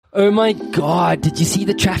Oh my God, did you see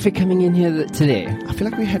the traffic coming in here today? I feel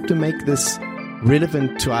like we have to make this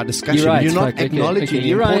relevant to our discussion. You're right. You're not acknowledging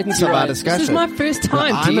the importance of our discussion. This is my first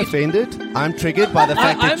time, I'm dude. offended. I'm triggered by the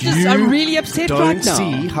fact that I'm really upset don't right now.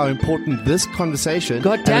 see how important this conversation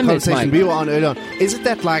God damn and the it, conversation Mike. we were on earlier on. Is it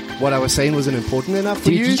that like what I was saying wasn't important enough for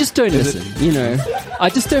Dude, you? you just don't listen, you know. I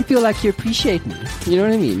just don't feel like you appreciate me. You know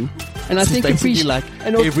what I mean? And I think basically like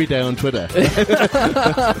every day on Twitter.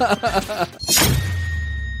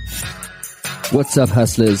 What's up,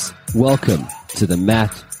 hustlers? Welcome to the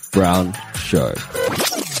Matt Brown Show.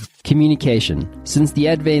 Communication. Since the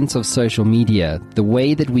advent of social media, the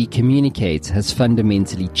way that we communicate has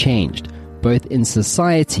fundamentally changed, both in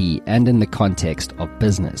society and in the context of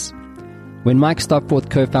business. When Mike Stopforth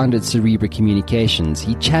co-founded Cerebra Communications,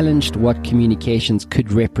 he challenged what communications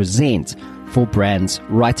could represent for brands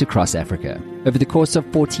right across Africa. Over the course of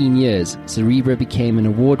 14 years, Cerebra became an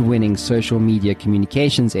award-winning social media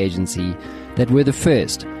communications agency that were the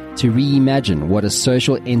first to reimagine what a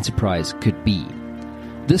social enterprise could be.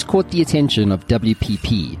 This caught the attention of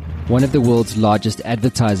WPP, one of the world's largest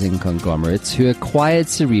advertising conglomerates, who acquired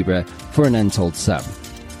Cerebra for an untold sum.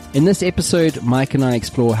 In this episode, Mike and I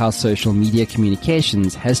explore how social media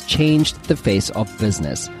communications has changed the face of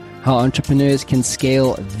business, how entrepreneurs can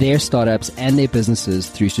scale their startups and their businesses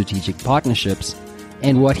through strategic partnerships,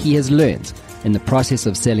 and what he has learned in the process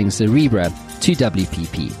of selling Cerebra to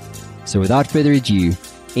WPP. So without further ado,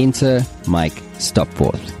 enter Mike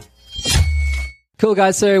Stopforth. Cool,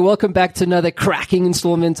 guys. So welcome back to another cracking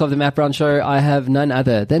installment of the Matt Brown Show. I have none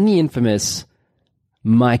other than the infamous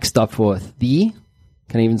Mike Stopforth. Can't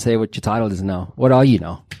even say what your title is now. What are you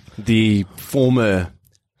now? The former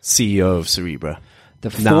CEO of Cerebra. The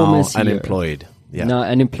former now CEO. Unemployed. Yeah. Now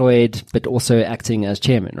unemployed, but also acting as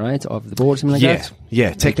chairman, right, of the board, something like that?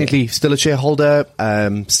 Yeah, technically still a shareholder,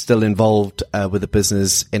 still involved with the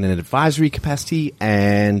business in an advisory capacity,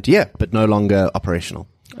 and but no longer operational.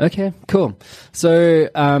 Okay, cool. So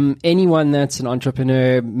anyone that's an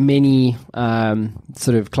entrepreneur, many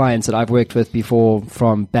sort of clients that I've worked with before,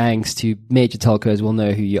 from banks to major telcos, will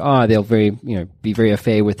know who you are. They'll be very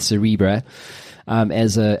familiar with Cerebra.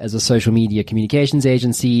 As a social media communications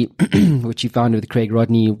agency, which you founded with Craig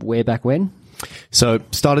Rodney way back when? So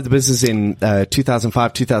started the business in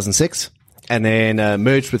 2005, 2006, and then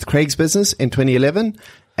merged with Craig's business in 2011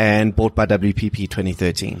 and bought by WPP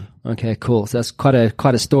 2013. Okay, cool. So that's quite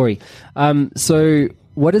a story. So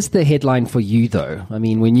what is the headline for you, though? I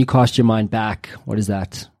mean, when you cast your mind back, what is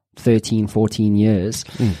that? 13, 14 years.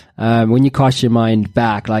 When you cast your mind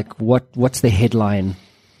back, like what's the headline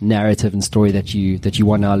narrative and story that you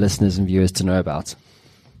want our listeners and viewers to know about?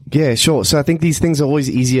 Yeah, sure. So I think these things are always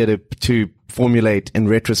easier to formulate in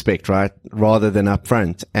retrospect, right, rather than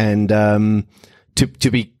upfront. And to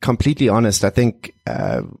be completely honest, I think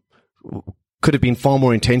could have been far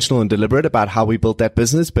more intentional and deliberate about how we built that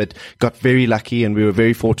business, but got very lucky and we were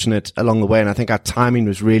very fortunate along the way. And I think our timing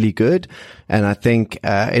was really good. And I think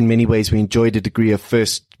in many ways we enjoyed a degree of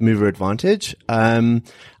first mover advantage.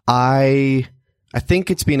 I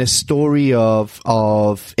think it's been a story of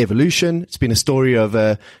evolution. It's been a story of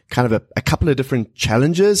a couple of different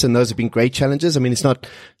challenges, and those have been great challenges. I mean, it's not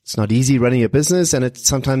easy running a business, and it's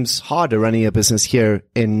sometimes harder running a business here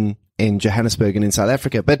in Johannesburg and in South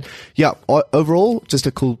Africa. But yeah, overall, just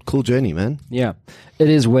a cool journey, man. Yeah, it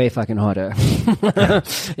is way fucking harder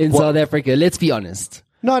in South Africa. Let's be honest.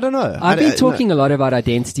 No, I don't know. I've been talking a lot about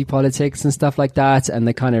identity politics and stuff like that, and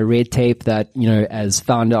the kind of red tape that, as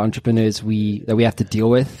founder entrepreneurs we have to deal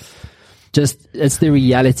with. Just, it's the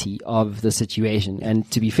reality of the situation. And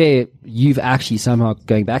to be fair, you've actually somehow,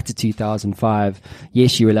 going back to 2005,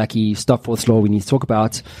 yes, you were lucky. Stopforth's law we need to talk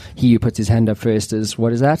about. He who puts his hand up first is,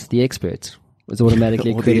 what is that? The expert. Was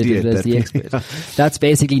automatically credited as the expert. That's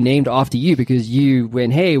basically named after you, because you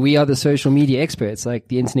went, hey, we are the social media experts. Like,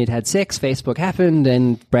 the internet had sex, Facebook happened,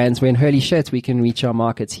 and brands went, holy shit, we can reach our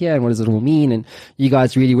markets here, and what does it all mean? And you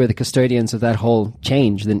guys really were the custodians of that whole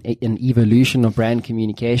change, an evolution of brand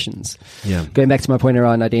communications. Yeah. Going back to my point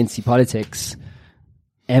around identity politics,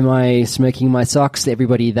 am I smoking my socks?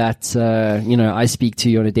 Everybody that I speak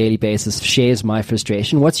to on a daily basis shares my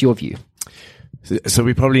frustration. What's your view? So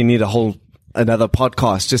we probably need another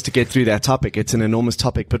podcast just to get through that topic. It's an enormous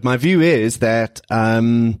topic, but my view is that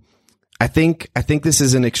I think this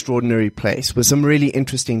is an extraordinary place with some really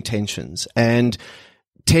interesting tensions, and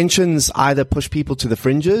tensions either push people to the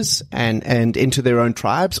fringes and into their own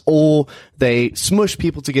tribes, or they smush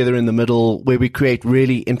people together in the middle where we create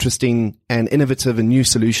really interesting and innovative and new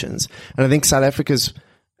solutions. And I think South Africa's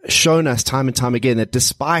shown us time and time again that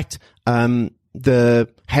despite the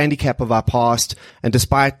handicap of our past, and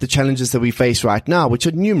despite the challenges that we face right now, which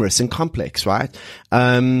are numerous and complex, right?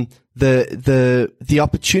 The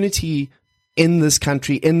opportunity in this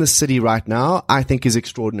country, in this city right now, I think is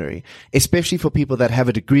extraordinary, especially for people that have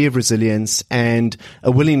a degree of resilience and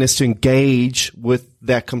a willingness to engage with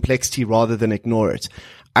that complexity rather than ignore it.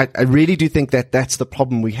 I really do think that that's the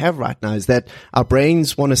problem we have right now, is that our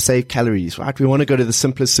brains want to save calories, right? We want to go to the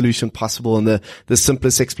simplest solution possible and the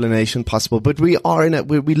simplest explanation possible. But we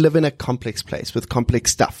live in a complex place with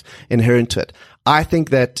complex stuff inherent to it. I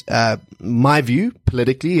think that, my view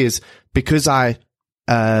politically is because I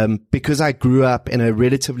grew up in a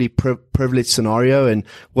relatively privileged scenario and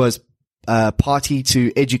was, party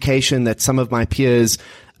to education that some of my peers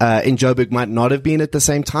in Joburg might not have been at the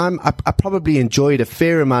same time, I probably enjoyed a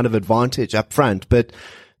fair amount of advantage up front, but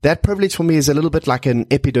that privilege for me is a little bit like an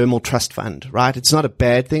epidermal trust fund, right? It's not a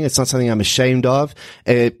bad thing. It's not something I'm ashamed of.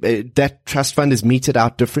 That trust fund is meted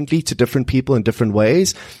out differently to different people in different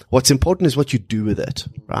ways. What's important is what you do with it,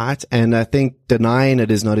 right? And I think denying it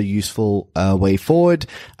is not a useful way forward.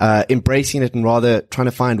 Embracing it and rather trying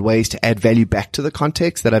to find ways to add value back to the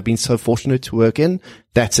context that I've been so fortunate to work in,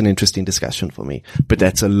 that's an interesting discussion for me. But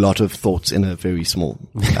that's a lot of thoughts in a very small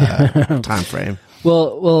time frame.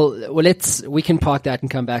 Well, we can park that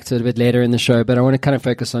and come back to it a bit later in the show, but I want to kind of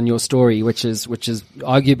focus on your story, which is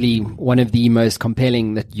arguably one of the most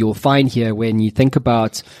compelling that you'll find here when you think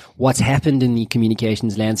about what's happened in the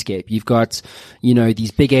communications landscape. You've got,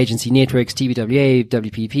 these big agency networks, TBWA,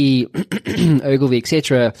 WPP, Ogilvy,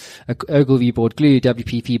 etc. Ogilvy bought Glue,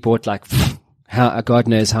 WPP bought God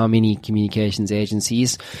knows how many communications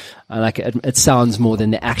agencies. It sounds more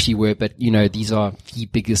than they actually were, but these are the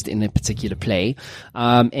biggest in a particular play.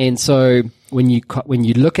 And so when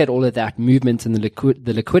you look at all of that movement and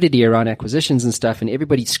the liquidity around acquisitions and stuff, and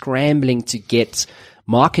everybody scrambling to get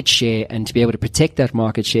market share and to be able to protect that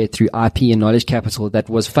market share through IP and knowledge capital that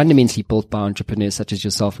was fundamentally built by entrepreneurs such as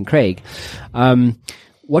yourself and Craig,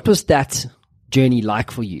 what was that journey like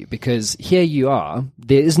for you? Because here you are,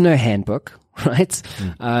 there is no handbook. Right?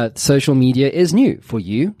 Social media is new for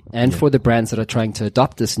you and for the brands that are trying to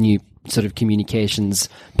adopt this new sort of communications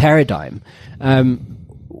paradigm. How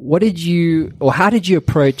did you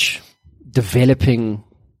approach developing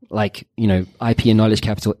IP and knowledge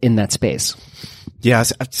capital in that space? Yeah,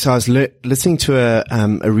 so I was listening to a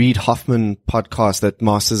Reid Hoffman podcast, that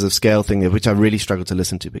Masters of Scale thing, which I really struggle to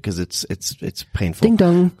listen to because it's painful. Ding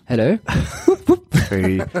dong. Hello.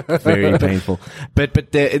 Very, very painful.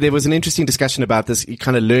 But there was an interesting discussion about this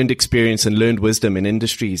kind of learned experience and learned wisdom in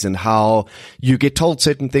industries, and how you get told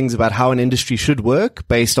certain things about how an industry should work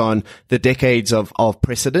based on the decades of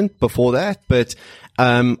precedent before that. But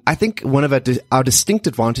I think one of our distinct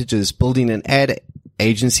advantages building an ad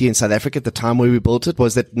agency in South Africa at the time where we built it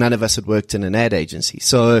was that none of us had worked in an ad agency.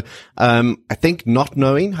 So I think not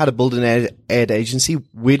knowing how to build an ad agency,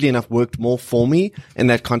 weirdly enough, worked more for me in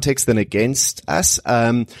that context than against us.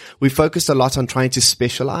 We focused a lot on trying to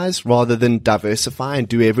specialize rather than diversify and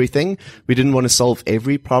do everything. We didn't want to solve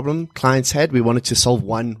every problem clients had. We wanted to solve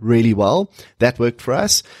one really well. That worked for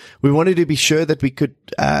us. We wanted to be sure that we could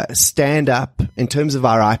stand up in terms of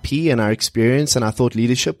our IP and our experience and our thought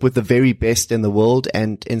leadership with the very best in the world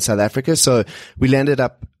and in South Africa. So we landed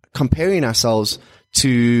up comparing ourselves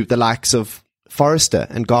to the likes of Forrester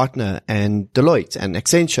and Gartner and Deloitte and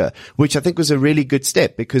Accenture, which I think was a really good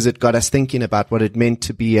step because it got us thinking about what it meant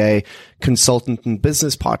to be a consultant and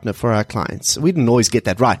business partner for our clients. We didn't always get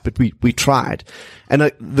that right, but we tried.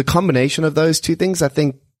 And the combination of those two things, I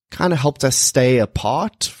think, kind of helped us stay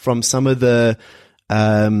apart from some of the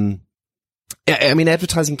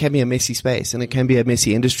advertising can be a messy space and it can be a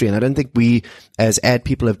messy industry. And I don't think we as ad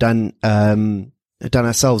people have done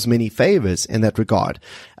ourselves many favors in that regard.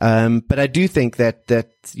 But I do think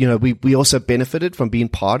that we also benefited from being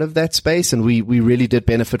part of that space, and we really did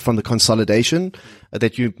benefit from the consolidation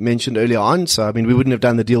that you mentioned earlier on. So, we wouldn't have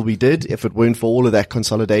done the deal we did if it weren't for all of that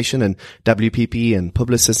consolidation and WPP and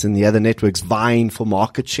Publicis and the other networks vying for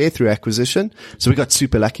market share through acquisition. So we got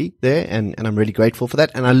super lucky there, and I'm really grateful for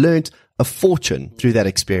that. And I learned a fortune through that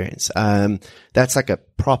experience. That's like a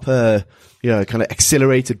proper, kind of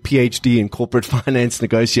accelerated PhD in corporate finance,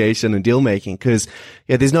 negotiation and deal making. Cause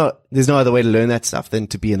there's no other way to learn that stuff than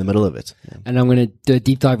to be in the middle of it. Yeah. And I'm going to do a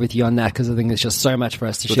deep dive with you on that because I think there's just so much for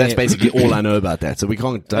us to share. That's basically all I know about that. So we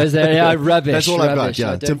can't. Rubbish. That's all I've got.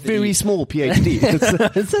 Yeah. It's a very small PhD.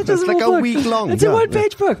 It's like a week long. It's a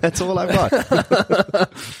one-page book. That's all I've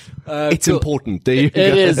got. It's cool. Important. There you go.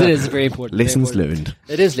 It is very important. Lessons learned.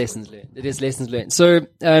 It is lessons learned. So,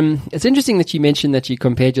 it's interesting that you mentioned that you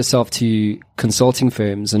compared yourself to consulting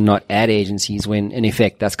firms and not ad agencies when in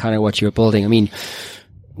effect that's kind of what you're building.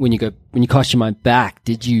 when you cast your mind back,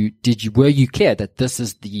 were you clear that this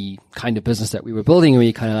is the kind of business that we were building? Or were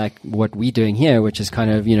you kind of like what we're doing here, which is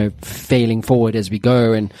kind of, failing forward as we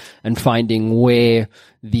go and finding where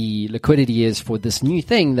the liquidity is for this new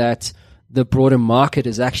thing that the broader market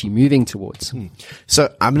is actually moving towards?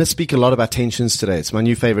 So I'm going to speak a lot about tensions today. It's my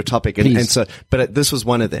new favorite topic. But this was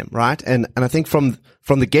one of them, right? And I think from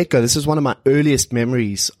the get-go, this is one of my earliest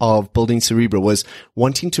memories of building Cerebra, was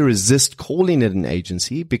wanting to resist calling it an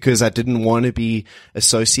agency because I didn't want to be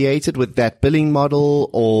associated with that billing model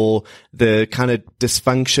or the kind of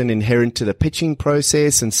dysfunction inherent to the pitching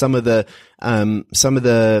process and some of the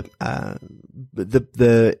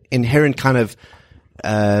inherent kind of,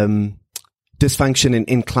 dysfunction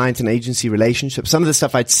in client and agency relationships. Some of the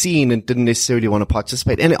stuff I'd seen and didn't necessarily want to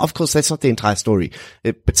participate. And of course, that's not the entire story,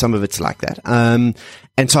 but some of it's like that. And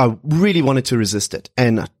so I really wanted to resist it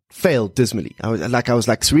and I failed dismally. I was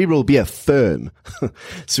like, Cerebra will be a firm.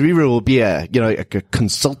 Cerebra will be a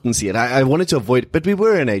consultancy. And I wanted to avoid it, but we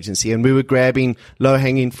were an agency and we were grabbing low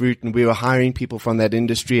hanging fruit and we were hiring people from that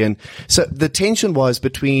industry. And so the tension was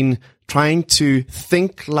between trying to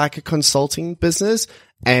think like a consulting business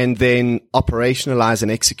and then operationalize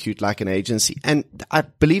and execute like an agency. And I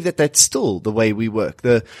believe that that's still the way we work.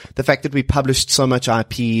 The fact that we published so much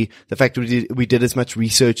IP, the fact that we did as much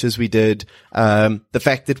research as we did, the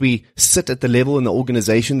fact that we sit at the level in the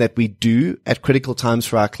organization that we do at critical times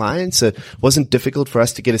for our clients. It wasn't difficult for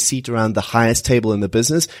us to get a seat around the highest table in the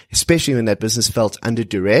business, especially when that business felt under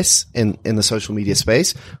duress in the social media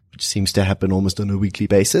space, which seems to happen almost on a weekly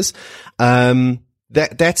basis.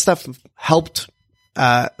 That stuff helped,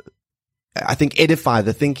 I think, edify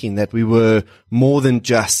the thinking that we were more than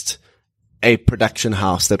just a production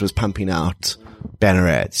house that was pumping out banner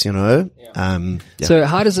ads, Yeah. So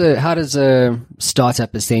how does a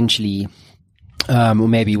startup essentially, or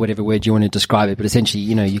maybe whatever word you want to describe it, but essentially,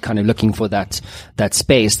 you're kind of looking for that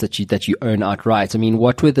space that you own outright. I mean,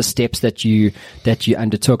 what were the steps that you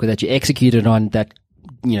undertook or that you executed on that,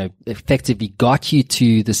 effectively got you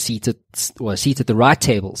to the seat at the right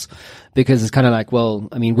tables? Because it's kind of like, well,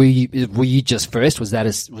 I mean, were you just first? Was that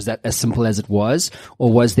as simple as it was?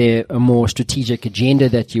 Or was there a more strategic agenda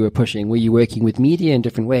that you were pushing? Were you working with media in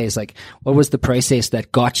different ways? Like, what was the process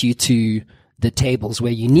that got you to the tables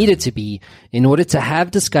where you needed to be in order to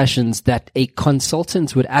have discussions that a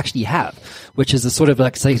consultant would actually have, which is a sort of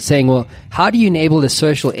like saying, well, how do you enable a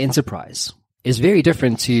social enterprise? Is very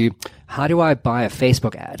different to how do I buy a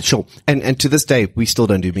Facebook ad? Sure. And to this day, we still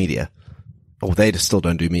don't do media. Or they still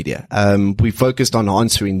don't do media. We focused on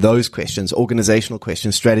answering those questions, organizational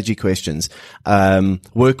questions, strategy questions,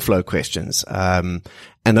 workflow questions. And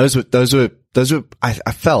those were,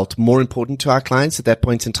 I felt, more important to our clients at that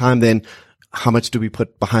point in time than how much do we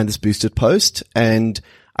put behind this boosted post. And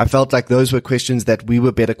I felt like those were questions that we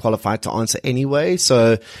were better qualified to answer anyway.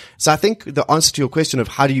 So I think the answer to your question of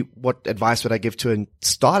what advice would I give to a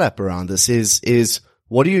startup around this is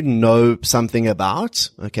what do you know something about?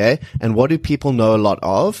 Okay. And what do people know a lot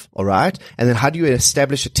of? All right. And then how do you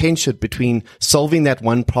establish a tension between solving that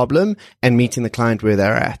one problem and meeting the client where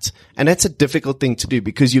they're at? And that's a difficult thing to do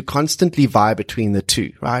because you constantly vie between the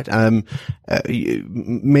two, right?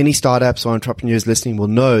 Many startups or entrepreneurs listening will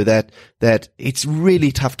know that it's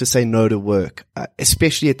really tough to say no to work,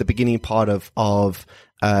 especially at the beginning part of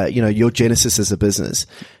your genesis as a business.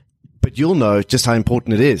 But you'll know just how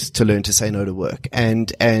important it is to learn to say no to work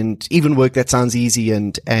and even work that sounds easy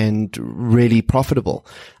and really profitable.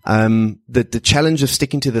 The challenge of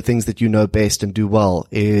sticking to the things that you know best and do well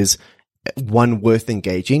is one worth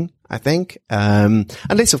engaging, I think.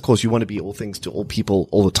 Unless of course you want to be all things to all people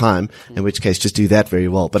all the time, in which case just do that very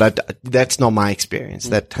well. But that's not my experience.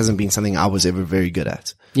 That hasn't been something I was ever very good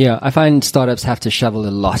at. Yeah. I find startups have to shovel a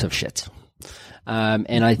lot of shit.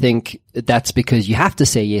 And I think that's because you have to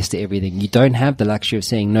say yes to everything. You don't have the luxury of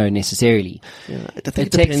saying no necessarily. Yeah, I think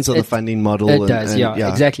it depends on the funding model. It does, yeah,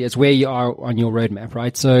 exactly. It's where you are on your roadmap,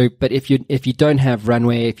 right? So, but if you don't have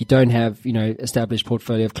runway, if you don't have, established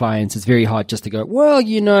portfolio of clients, it's very hard just to go, well,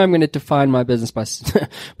 I'm going to define my business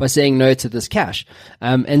by saying no to this cash.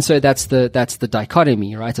 And so that's the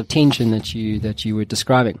dichotomy, right, of tension that you were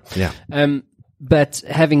describing. Yeah. But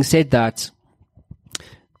having said that,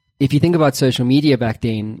 if you think about social media back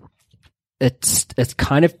then, it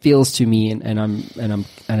kind of feels to me, and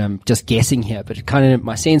I'm just guessing here, but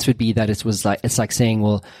my sense would be that it's like saying,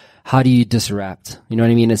 well, how do you disrupt? You know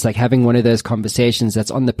what I mean? It's like having one of those conversations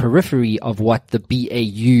that's on the periphery of what the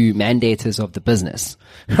BAU mandate is of the business,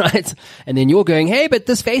 right? And then you're going, hey, but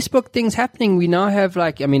this Facebook thing's happening. We now have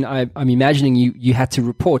I'm imagining you had to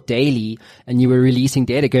report daily and you were releasing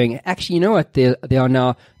data going, actually, you know what? There are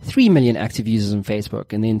now 3 million active users on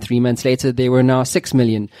Facebook. And then 3 months later, there were now 6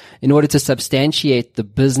 million in order to substantiate the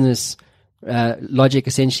business logic,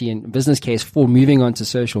 essentially, and business case for moving on to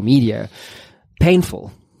social media.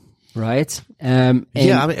 Painful. Right.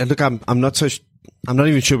 Look, I'm not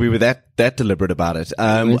even sure we were that deliberate about it.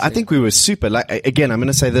 I think we were super, again, I'm going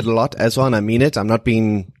to say that a lot as well, and I mean it. I'm not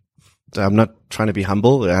trying to be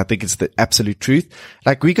humble. I think it's the absolute truth.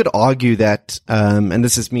 Like, we could argue that, and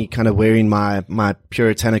this is me kind of wearing my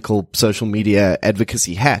puritanical social media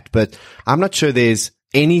advocacy hat, but I'm not sure there's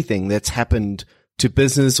anything that's happened to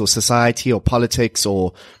business or society or politics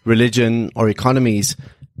or religion or economies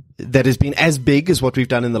that has been as big as what we've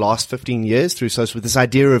done in the last 15 years through social, with this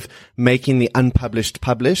idea of making the unpublished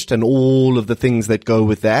published and all of the things that go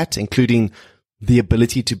with that, including the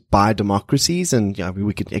ability to buy democracies. And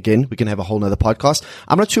we can have a whole nother podcast.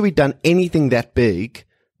 I'm not sure we've done anything that big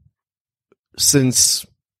since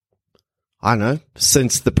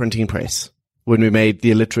the printing press, when we made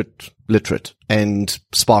the illiterate literate and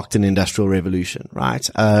sparked an industrial revolution, right?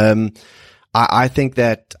 I think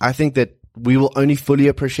that we will only fully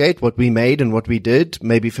appreciate what we made and what we did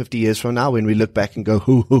maybe 50 years from now, when we look back and go,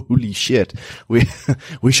 holy shit, we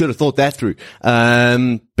should have thought that through.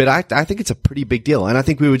 But I think it's a pretty big deal. And I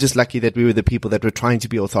think we were just lucky that we were the people that were trying to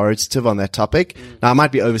be authoritative on that topic. Now, I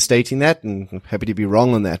might be overstating that, and I'm happy to be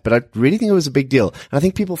wrong on that, but I really think it was a big deal. And I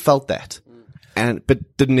think people felt that.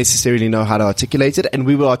 But didn't necessarily know how to articulate it, and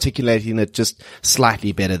we were articulating it just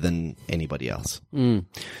slightly better than anybody else. Who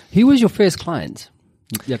was your first client?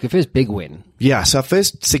 Like your first big win? Yeah, so our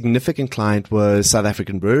first significant client was South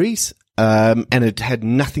African breweries, and it had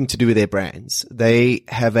nothing to do with their brands. They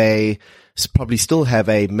probably still have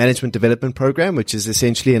a management development program, which is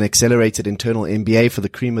essentially an accelerated internal MBA for the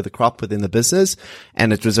cream of the crop within the business.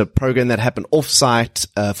 And it was a program that happened off-site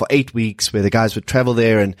for 8 weeks, where the guys would travel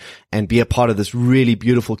there and be a part of this really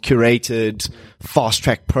beautiful, curated,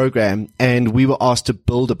 fast-track program. And we were asked to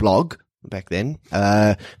build a blog back then,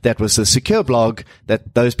 that was a secure blog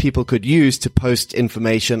that those people could use to post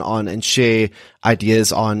information on and share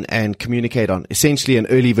ideas on and communicate on. Essentially an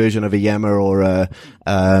early version of a Yammer or a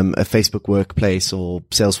Facebook Workplace or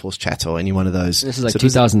Salesforce Chat or any one of those. This is like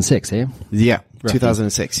 2006, eh? Yeah, roughly.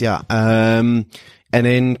 2006, yeah. And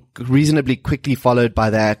then reasonably quickly followed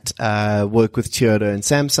by that, work with Toyota and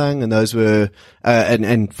Samsung, and those were,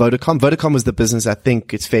 and Vodacom. Vodacom was the business, I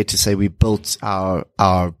think it's fair to say, we built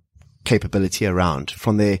our capability around,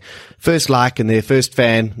 from their first like and their first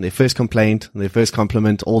fan, their first complaint, and their first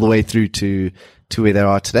compliment, all the way through to where they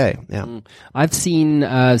are today. Yeah. I've seen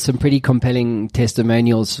some pretty compelling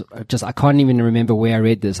testimonials. I can't even remember where I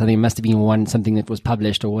read this. I think it must have been something that was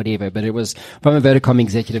published or whatever, but it was from a Vodacom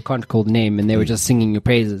executive, can't recall the name, and they were just singing your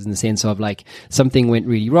praises in the sense of like something went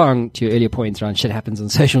really wrong, to your earlier points around shit happens on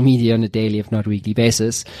social media on a daily, if not weekly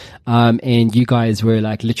basis. And you guys were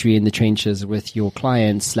like literally in the trenches with your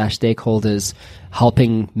clients / stakeholders,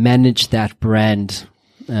 helping manage that brand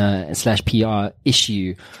 / PR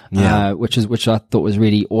issue, which I thought was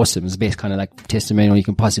really awesome. It's the best kind of like testimonial you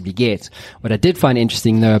can possibly get. What I did find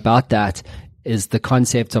interesting though about that is the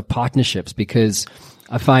concept of partnerships, because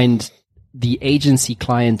I find the agency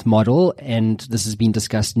client model, and this has been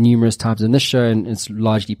discussed numerous times in this show and it's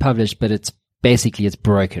largely published, but it's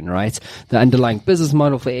broken, right? The underlying business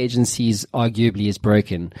model for agencies arguably is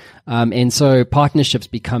broken. And so partnerships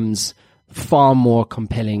becomes far more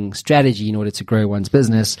compelling strategy in order to grow one's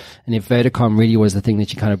business. And if Vodacom really was the thing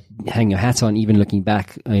that you kind of hang your hat on, even looking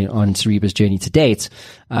back on Cerebra's journey to date,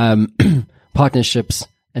 partnerships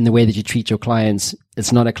and the way that you treat your clients,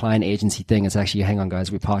 it's not a client agency thing. It's actually, hang on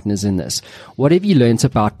guys, we're partners in this. What have you learned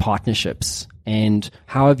about partnerships, and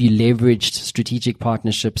how have you leveraged strategic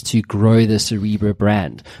partnerships to grow the Cerebra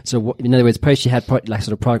brand? So in other words, post you had like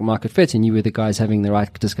sort of product market fit and you were the guys having the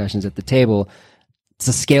right discussions at the table.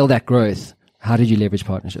 To scale that growth, how did you leverage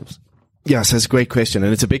partnerships? Yeah, so it's a great question,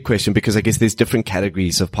 and it's a big question, because I guess there's different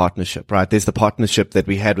categories of partnership, right? There's the partnership that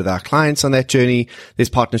we had with our clients on that journey. There's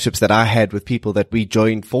partnerships that I had with people that we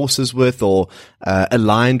joined forces with or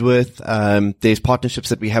aligned with. There's partnerships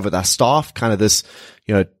that we have with our staff, kind of this,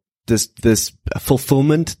 this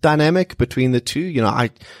fulfillment dynamic between the two.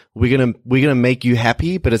 We're gonna make you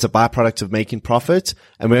happy, but it's a byproduct of making profit,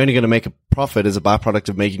 and we're only gonna make a profit as a byproduct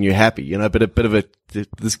of making you happy, but a bit of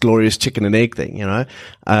this glorious chicken and egg thing,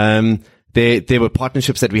 There were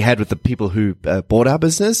partnerships that we had with the people who bought our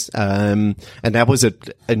business, and that was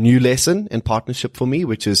a new lesson in partnership for me,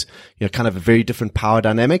 which is kind of a very different power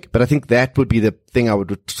dynamic. But I think that would be the thing I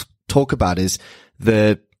would talk about is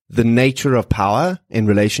the nature of power in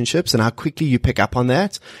relationships and how quickly you pick up on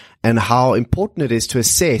that, and how important it is to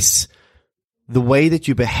assess the way that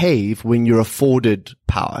you behave when you're afforded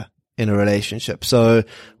power in a relationship. So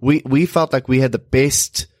we felt like we had the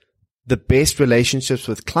best relationships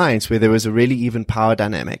with clients where there was a really even power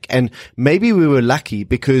dynamic. And maybe we were lucky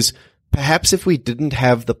because perhaps if we didn't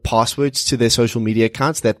have the passwords to their social media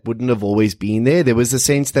accounts, that wouldn't have always been there. There was a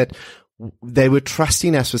sense that they were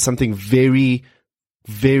trusting us with something very,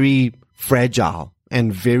 very fragile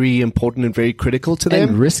and very important and very critical to them.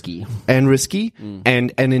 And risky.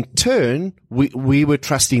 And in turn, we were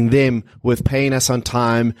trusting them with paying us on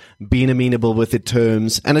time, being amenable with the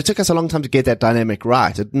terms. And it took us a long time to get that dynamic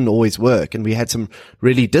right. It didn't always work. And we had some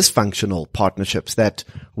really dysfunctional partnerships that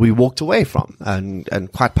we walked away from and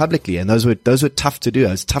quite publicly. And those were tough to do.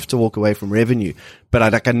 It was tough to walk away from revenue.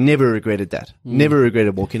 But I never regretted that. Never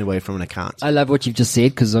regretted walking away from an account. I love what you've just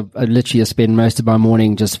said because I literally spend most of my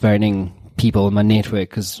morning just phoning people in my network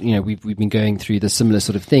because, we've been going through the similar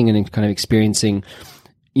sort of thing and kind of experiencing,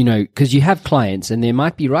 because you have clients and they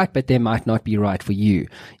might be right, but they might not be right for you.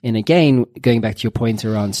 And again, going back to your point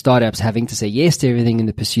around startups having to say yes to everything in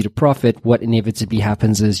the pursuit of profit, what inevitably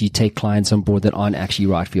happens is you take clients on board that aren't actually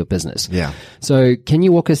right for your business. Yeah. So can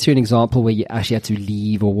you walk us through an example where you actually had to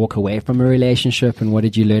leave or walk away from a relationship, and what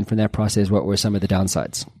did you learn from that process? What were some of the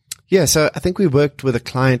downsides? Yeah. So I think we worked with a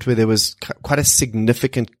client where there was quite a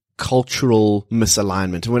significant cultural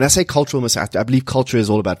misalignment. And when I say cultural misalignment, I believe culture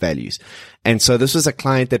is all about values. And so this was a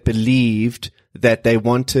client that believed that they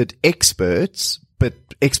wanted experts, but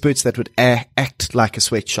experts that would act like a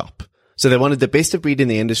sweatshop. So they wanted the best of breed in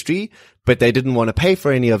the industry, but they didn't want to pay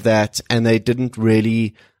for any of that. And they didn't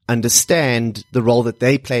really understand the role that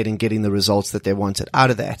they played in getting the results that they wanted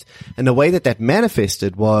out of that. And the way that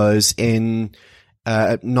manifested was in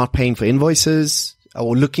not paying for invoices,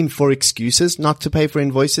 or looking for excuses not to pay for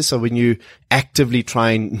invoices. So when you actively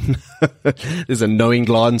try and there's a knowing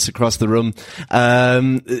glance across the room.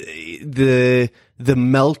 The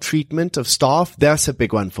maltreatment of staff, that's a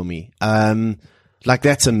big one for me. Like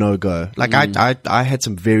that's a no-go. Like I had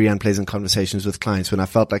some very unpleasant conversations with clients when I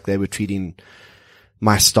felt like they were treating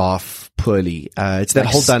my staff poorly. It's that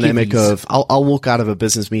like whole dynamic skivvies. of I'll walk out of a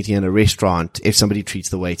business meeting in a restaurant if somebody treats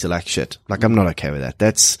the waiter like shit. Like I'm not okay with that.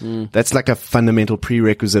 That's like a fundamental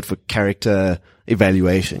prerequisite for character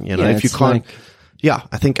evaluation. If you can't,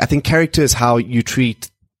 I think character is how you treat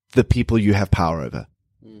the people you have power over.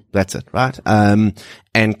 That's it, right?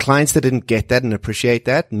 And clients that didn't get that and appreciate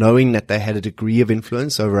that, knowing that they had a degree of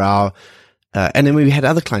influence over our, and then we had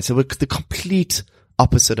other clients that were the complete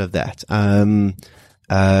opposite of that.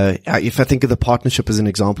 If I think of the partnership as an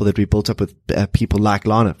example that we built up with people like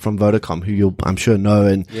Lana from Vodacom, who I'm sure know,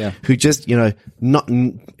 and who just, not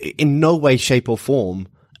in no way, shape or form,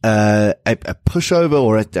 a pushover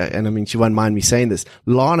or and I mean, she won't mind me saying this.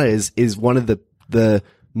 Lana is one of the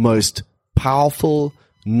most powerful,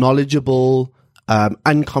 knowledgeable,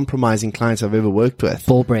 uncompromising clients I've ever worked with.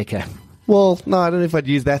 Ball breaker. Well, no, I don't know if I'd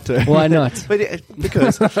use that term. Why not?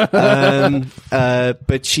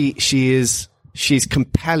 But she's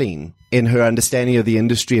compelling in her understanding of the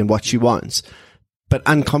industry and what she wants, but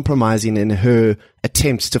uncompromising in her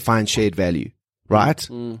attempts to find shared value, right?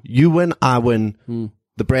 You win, I win.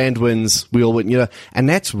 The brand wins, we all win, and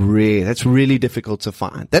that's rare. That's really difficult to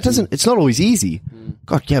find. It's not always easy.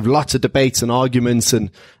 God, you have lots of debates and arguments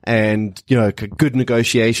and good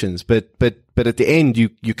negotiations, but at the end,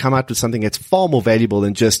 you come out with something that's far more valuable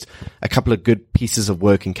than just a couple of good pieces of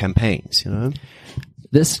work and campaigns,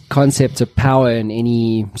 This concept of power in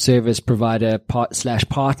any service provider /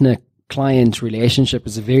 partner client relationship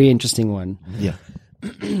is a very interesting one. Yeah.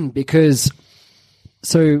 Because,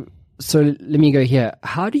 so let me go here.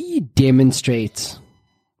 How do you demonstrate?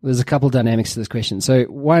 There's a couple dynamics to this question. So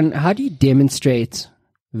one, how do you demonstrate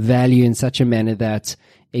value in such a manner that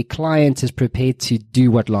a client is prepared to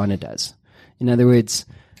do what Lana does? In other words,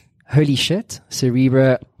 holy shit,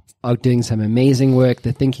 Cerebra are doing some amazing work.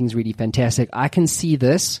 The thinking's really fantastic. I can see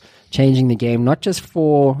this changing the game, not just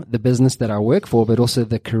for the business that I work for, but also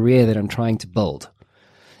the career that I'm trying to build.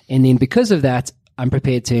 And then because of that, I'm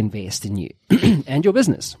prepared to invest in you and your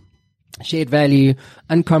business. Shared value,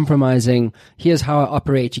 uncompromising. Here's how I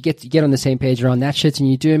operate. You get on the same page around that shit,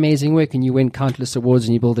 and you do amazing work, and you win countless awards,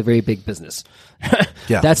 and you build a very big business.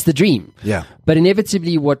 Yeah. That's the dream. Yeah. But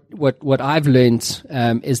inevitably, what I've learned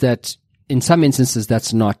is that in some instances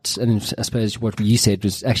that's not, and I suppose what you said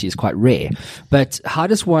was actually is quite rare. But how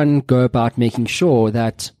does one go about making sure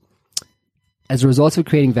that as a result of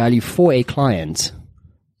creating value for a client,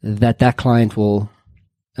 that client will,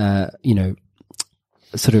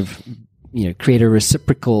 create a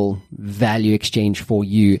reciprocal value exchange for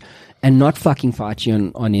you and not fucking fight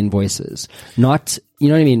you on invoices? Not, you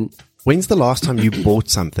know what I mean? When's the last time you bought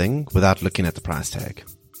something without looking at the price tag?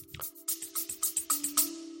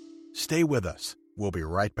 Stay with us. We'll be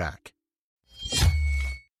right back.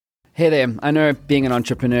 Hey there, I know being an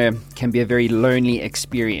entrepreneur can be a very lonely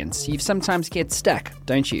experience. You sometimes get stuck,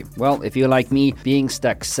 don't you? Well, if you're like me, being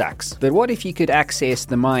stuck sucks. But what if you could access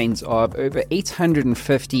the minds of over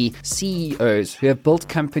 850 CEOs who have built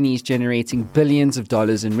companies generating billions of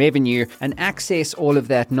dollars in revenue and access all of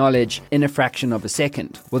that knowledge in a fraction of a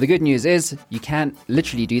second? Well, the good news is you can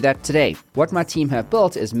literally do that today. What my team have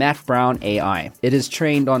built is Matt Brown AI. It is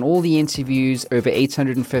trained on all the interviews, over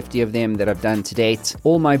 850 of them that I've done to date,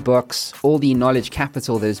 all my books, all the knowledge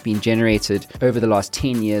capital that has been generated over the last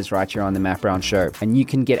 10 years right here on the Matt Brown Show. And you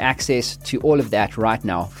can get access to all of that right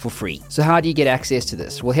now for free. So how do you get access to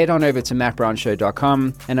this? Well, head on over to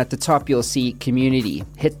mattbrownshow.com, and at the top you'll see community.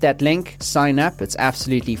 Hit that link, sign up, it's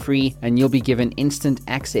absolutely free, and you'll be given instant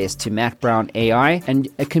access to Matt Brown AI and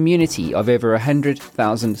a community of over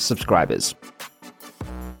 100,000 subscribers.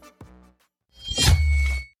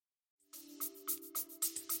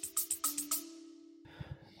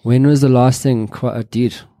 When was the last thing?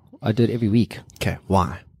 Dude, I did every week. Okay,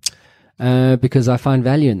 why? Because I find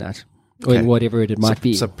value in that, or in whatever it might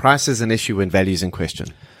be. So price is an issue when value is in question.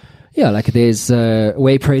 Yeah, like there's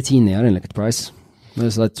whey protein there. I don't look at the price.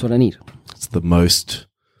 That's what I need. It's the most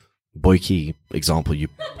boiky example you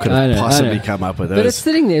could have possibly come up with. But it's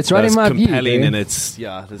sitting there. It's right in my view. Compelling, and it's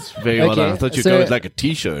very odd. I thought you'd go with like a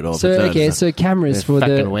T-shirt. Or so cameras for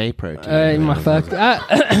the whey protein.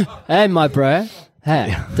 Hey, my bro.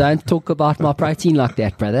 Hey, don't talk about my protein like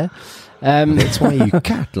that, brother. That's why you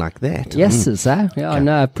cut like that. Yes, sir. Yeah, I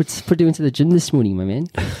know. I put you into the gym this morning, my man.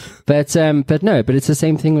 But it's the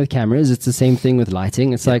same thing with cameras. It's the same thing with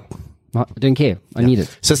lighting. It's like, I don't care. I need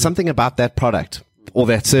it. So something about that product or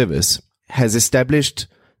that service has established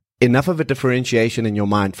enough of a differentiation in your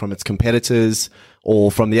mind from its competitors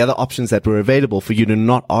or from the other options that were available for you to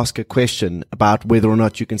not ask a question about whether or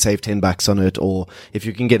not you can save $10 on it or if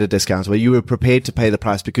you can get a discount, where you were prepared to pay the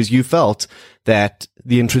price because you felt that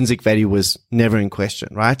the intrinsic value was never in question,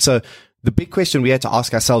 right? So the big question we had to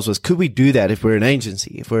ask ourselves was, could we do that if we're an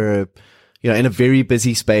agency, if we're in a very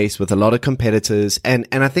busy space with a lot of competitors? And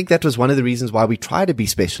I think that was one of the reasons why we try to be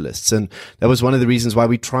specialists. And that was one of the reasons why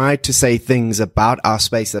we tried to say things about our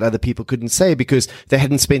space that other people couldn't say because they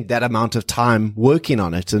hadn't spent that amount of time working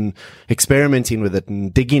on it and experimenting with it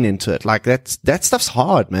and digging into it. Like that stuff's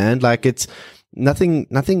hard, man. Like it's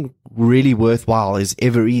nothing really worthwhile is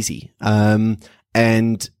ever easy.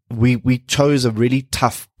 And we chose a really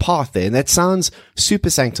tough path there. And that sounds super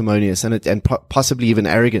sanctimonious and possibly even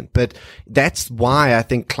arrogant. But that's why I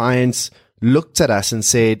think clients looked at us and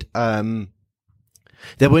said,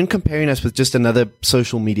 they weren't comparing us with just another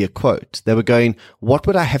social media quote. They were going, what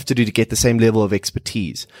would I have to do to get the same level of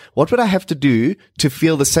expertise? What would I have to do to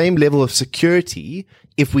feel the same level of security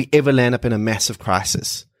if we ever land up in a massive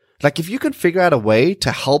crisis? Like if you could figure out a way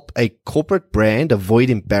to help a corporate brand avoid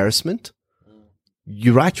embarrassment,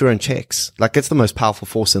 you write your own checks. Like it's the most powerful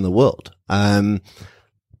force in the world. And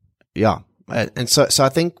so I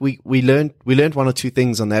think we learned one or two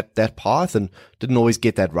things on that path and didn't always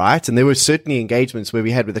get that right. And there were certainly engagements where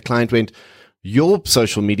we had where the client went, your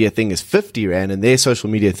social media thing is 50 Rand and their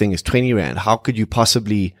social media thing is 20 Rand. How could you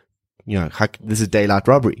possibly, this is daylight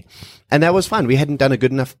robbery. And that was fine. We hadn't done a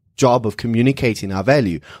good enough job of communicating our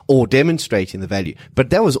value or demonstrating the value,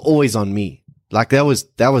 but that was always on me. Like that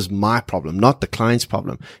was my problem, not the client's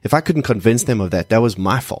problem. If I couldn't convince them of that, that was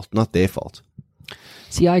my fault, not their fault.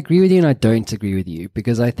 See, I agree with you and I don't agree with you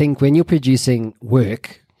because I think when you're producing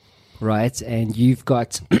work, right, and you've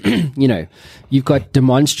got, you've got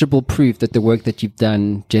demonstrable proof that the work that you've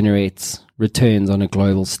done generates returns on a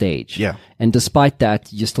global stage. Yeah. And despite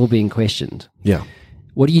that, you're still being questioned. Yeah.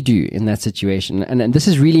 What do you do in that situation? And this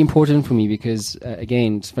is really important for me because,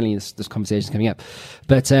 again, it's funny this conversation is coming up.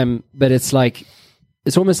 But it's like,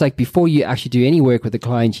 it's almost like before you actually do any work with the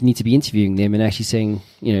client, you need to be interviewing them and actually saying,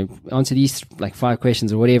 answer these like 5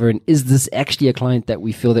 questions or whatever. And is this actually a client that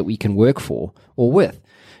we feel that we can work for or with?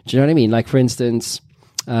 Do you know what I mean? Like, for instance,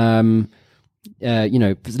 little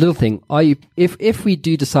thing. Are you, if we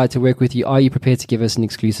do decide to work with you, are you prepared to give us an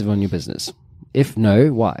exclusive on your business? If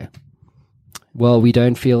no, why? well, we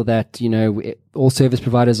don't feel that, all service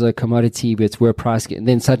providers are a commodity, but we're a price. And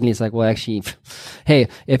then suddenly it's like, well, actually, hey,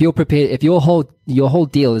 if you're prepared, if your whole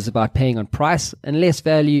deal is about paying on price and less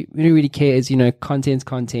value, we don't really care is,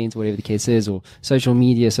 content, whatever the case is, or social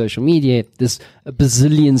media, there's a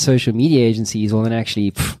bazillion social media agencies, well, then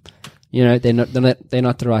actually, they're not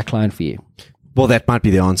the right client for you. Well, that might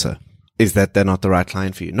be the answer, is that they're not the right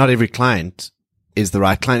client for you. Not every client is the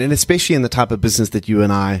right client, and especially in the type of business that you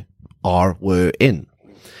and I were in.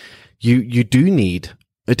 You do need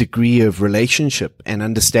a degree of relationship and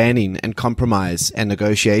understanding and compromise and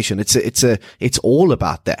negotiation. It's all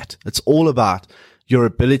about that. It's all about your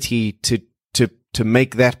ability to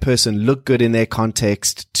make that person look good in their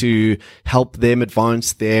context, to help them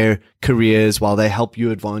advance their careers while they help you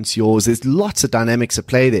advance yours. There's lots of dynamics at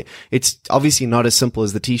play there. It's obviously not as simple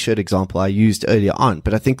as the t-shirt example I used earlier on,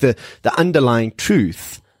 but I think the underlying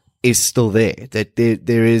truth is still there. That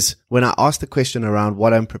there is, when I ask the question around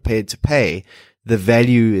what I'm prepared to pay, the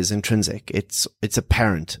value is intrinsic. It's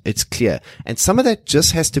apparent. It's clear. And some of that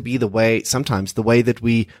just has to be sometimes the way that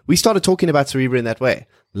we started talking about Cerebra in that way.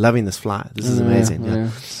 Loving this flyer. This is amazing.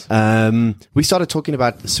 Yeah. We started talking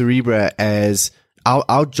about Cerebra as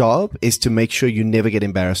our job is to make sure you never get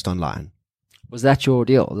embarrassed online. Was that your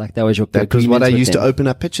deal? Like that was your That was what I used to open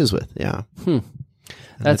up pitches with. Yeah.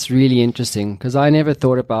 That's really interesting, because I never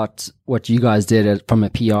thought about what you guys did from a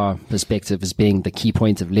PR perspective as being the key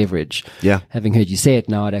point of leverage. Yeah. Having heard you say it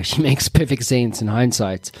now, it actually makes perfect sense in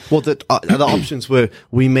hindsight. Well, the other options were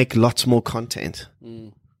we make lots more content,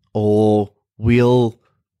 or we'll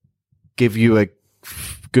give you a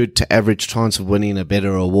good to average chance of winning a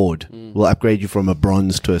better award. We'll upgrade you from a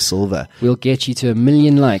bronze to a silver. We'll get you to 1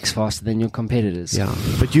 million likes faster than your competitors. Yeah.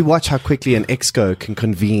 But you watch how quickly an exco can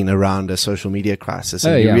convene around a social media crisis,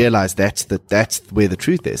 and you realize that's where the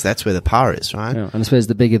truth is. That's where the power is, right? Yeah. And I suppose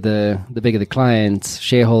the bigger the clients,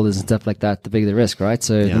 shareholders and stuff like that, the bigger the risk, right?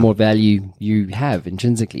 So the more value you have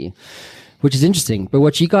intrinsically, which is interesting. But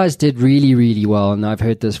what you guys did really, really well, and I've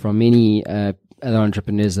heard this from many other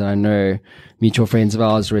entrepreneurs that I know, mutual friends of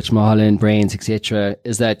ours, Rich Mulholland, Brains, etc.,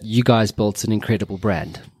 is that you guys built an incredible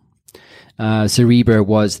brand. Cerebra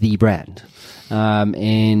was the brand.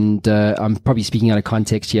 And I'm probably speaking out of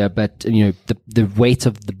context here, but the weight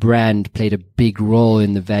of the brand played a big role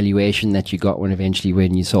in the valuation that you got when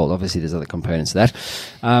you sold. Obviously, there's other components to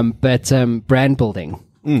that. But brand building.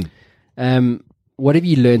 What have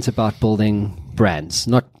you learned about building brands,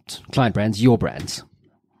 not client brands, your brands?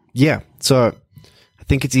 Yeah. So I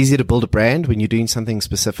think it's easier to build a brand when you're doing something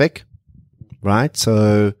specific, right?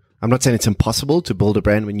 So I'm not saying it's impossible to build a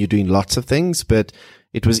brand when you're doing lots of things, but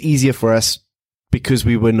it was easier for us because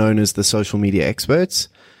we were known as the social media experts,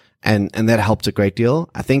 and that helped a great deal.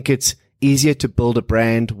 I think it's easier to build a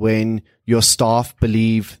brand when your staff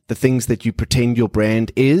believe the things that you pretend your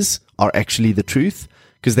brand is are actually the truth,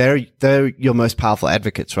 because they're your most powerful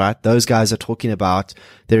advocates, right? Those guys are talking about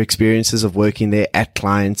their experiences of working there at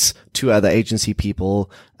clients, to other agency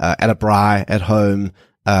people, at a braai, at home,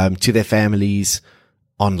 to their families,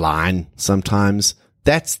 online sometimes.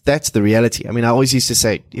 That's the reality. I mean, I always used to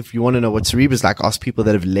say, if you want to know what Cerebra's like, ask people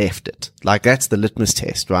that have left it. Like, that's the litmus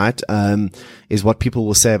test, right? Is what people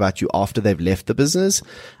will say about you after they've left the business.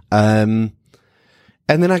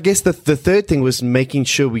 And then I guess the third thing was making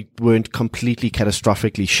sure we weren't completely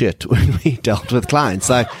catastrophically shit when we dealt with clients.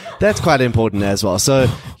 Like, that's quite important as well. So,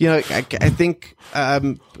 I think,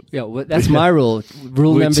 well, that's my rule.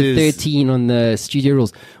 Rule number 13 on the studio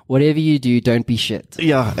rules. Whatever you do, don't be shit.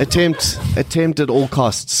 Yeah. Attempt at all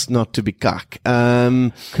costs not to be cuck.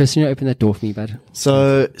 Chris, open that door for me, bud.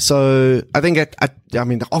 So I think, I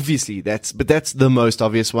mean, obviously that's the most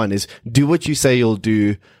obvious one is do what you say you'll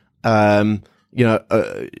do.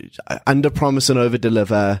 Under promise and over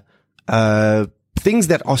deliver, things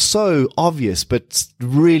that are so obvious, but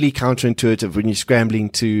really counterintuitive when you're scrambling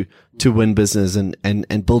to win business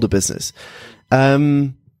and build a business.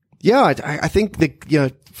 I think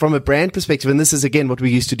that, from a brand perspective, and this is again what we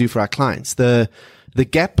used to do for our clients, the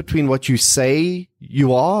gap between what you say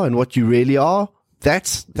you are and what you really are,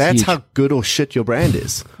 that's how good or shit your brand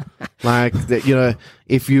is. Like that,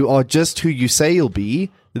 if you are just who you say you'll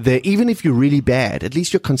be, even if you're really bad, at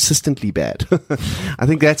least you're consistently bad. I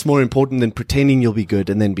think that's more important than pretending you'll be good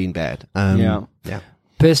and then being bad. Yeah.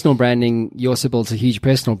 Personal branding, you also built a huge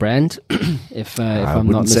personal brand, if I'm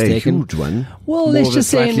not mistaken. Say a huge one. Well, let's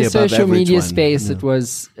just say in the social media space, it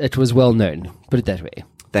was well known. Put it that way.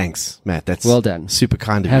 Thanks, Matt. That's well done. Super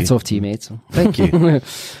kind of you. Hats off to you, mate. Thank you.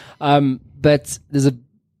 But there's a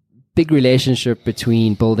big relationship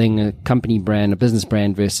between building a company brand, a business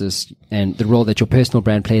brand and the role that your personal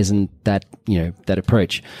brand plays in that, that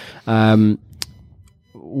approach.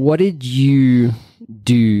 what did you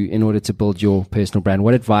do in order to build your personal brand?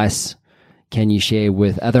 What advice can you share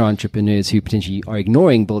with other entrepreneurs who potentially are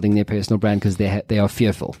ignoring building their personal brand because they are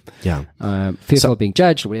fearful? Yeah. Fearful of being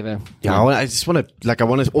judged or whatever. Yeah. I just want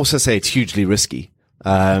to also say it's hugely risky.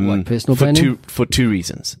 Personal branding? For two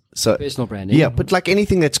reasons. So personal branding. Yeah, but like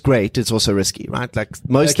anything that's great, it's also risky, right? Like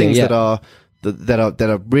most things that are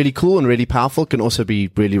really cool and really powerful can also be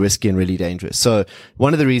really risky and really dangerous. So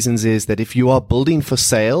one of the reasons is that if you are building for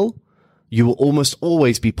sale, you will almost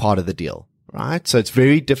always be part of the deal, right? So it's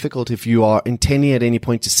very difficult if you are intending at any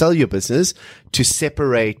point to sell your business to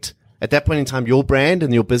separate. At that point in time, your brand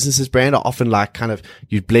and your business's brand are often like kind of,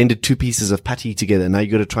 you blended two pieces of putty together. Now you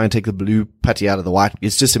got to try and take the blue putty out of the white.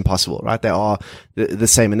 It's just impossible, right? They are the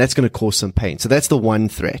same, and that's going to cause some pain. So that's the one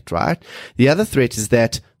threat, right? The other threat is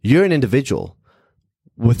that you're an individual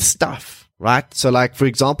with stuff, right? So like, for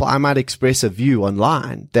example, I might express a view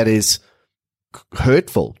online that is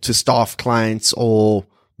hurtful to staff, clients, or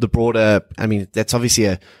the broader, I mean, that's obviously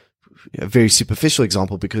a very superficial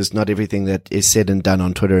example because not everything that is said and done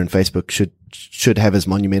on Twitter and Facebook should have as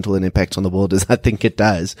monumental an impact on the world as I think it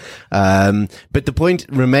does. But the point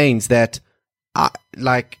remains that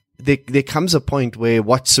there comes a point where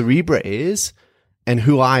what Cerebra is and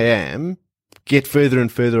who I am get further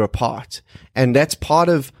and further apart. And that's part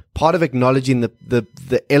of acknowledging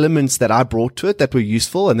the elements that I brought to it that were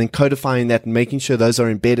useful, and then codifying that and making sure those are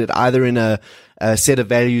embedded either in a set of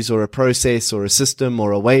values or a process or a system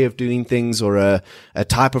or a way of doing things or a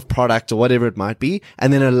type of product or whatever it might be.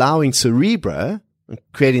 And then allowing Cerebra,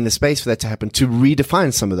 creating the space for that to happen, to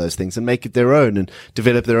redefine some of those things and make it their own and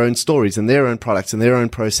develop their own stories and their own products and their own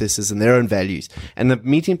processes and their own values. And the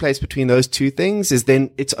meeting place between those two things is then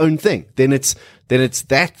its own thing. Then it's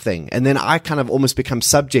that thing. And then I kind of almost become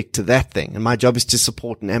subject to that thing. And my job is to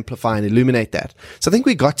support and amplify and illuminate that. So I think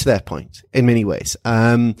we got to that point in many ways.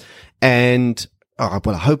 Well,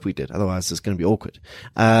 I hope we did. Otherwise it's going to be awkward.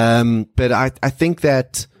 But I think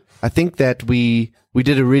that we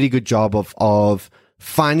did a really good job of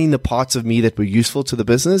finding the parts of me that were useful to the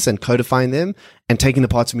business and codifying them, and taking the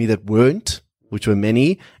parts of me that weren't, which were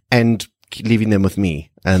many, and leaving them with me.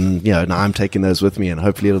 And, now I'm taking those with me, and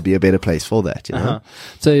hopefully it'll be a better place for that,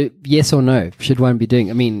 So yes or no, should one be doing?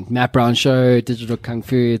 I mean, Matt Brown Show, Digital Kung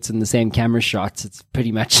Fu, it's in the same camera shots. It's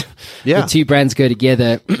pretty much the two brands go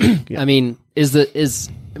together. I mean, it's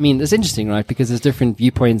interesting, right? Because there's different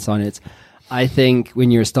viewpoints on it. I think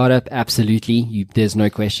when you're a startup, absolutely, there's no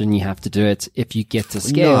question you have to do it if you get to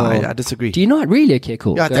scale. No, I disagree. Do you not really? Okay,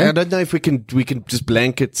 cool. Yeah, I don't know if we can just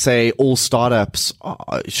blanket say all startups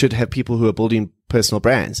should have people who are building personal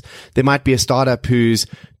brands. There might be a startup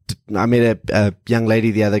I met a young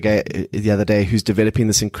lady the other day who's developing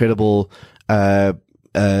this incredible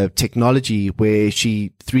technology where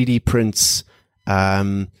she 3D prints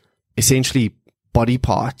essentially body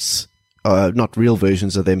parts. Not real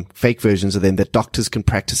versions of them, fake versions of them that doctors can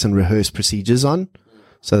practice and rehearse procedures on,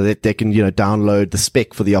 so that they can, download the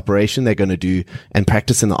spec for the operation they're going to do and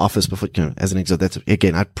practice in the office before, as an example. That's,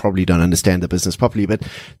 again, I probably don't understand the business properly, but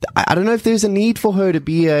I don't know if there's a need for her to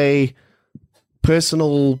be a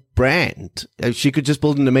personal brand. She could just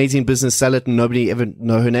build an amazing business, sell it, and nobody ever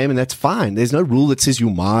know her name, and that's fine. There's no rule that says you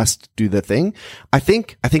must do the thing. I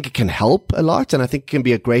think it can help a lot, and I think it can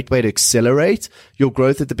be a great way to accelerate your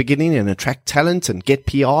growth at the beginning and attract talent and get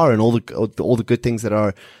PR and all the good things that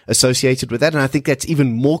are associated with that. And I think that's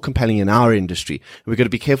even more compelling in our industry. We've got to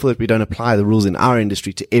be careful that we don't apply the rules in our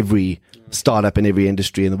industry to every startup in every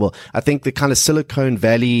industry in the world. I think the kind of Silicon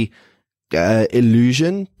Valley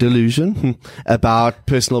delusion about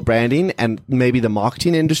personal branding, and maybe the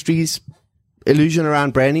marketing industry's illusion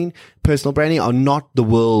around personal branding, are not the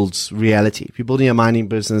world's reality. If you're building a mining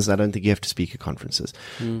business, I don't think you have to speak at conferences.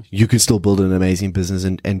 You can still build an amazing business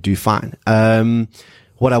and do fine.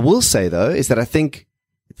 What I will say though is that I think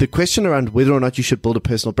the question around whether or not you should build a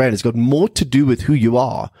personal brand has got more to do with who you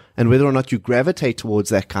are and whether or not you gravitate towards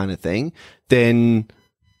that kind of thing than,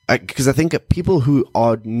 because I think people who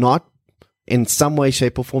are not in some way,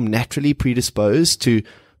 shape or form naturally predisposed to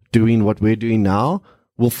doing what we're doing now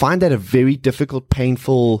will find that a very difficult,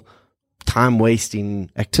 painful,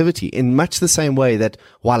 time-wasting activity, in much the same way that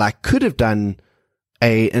while I could have done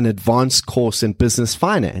an advanced course in business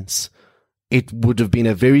finance, it would have been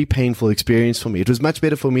a very painful experience for me. It was much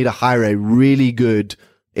better for me to hire a really good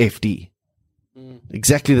FD.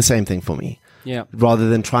 Exactly the same thing for me. Yeah. Rather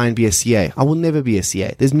than try and be a CA. I will never be a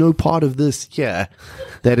CA. There's no part of this here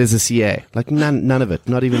that is a CA. Like none of it.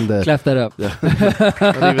 Not even the... Clap that up. Not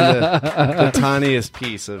even the tiniest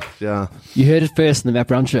piece of... Yeah. You heard it first in the Matt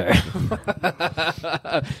Brown Show.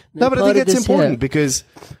 No, but I think it's important because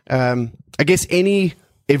I guess any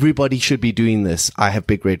everybody should be doing this, I have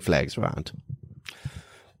big red flags around.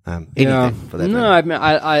 Anything for that. No, I mean,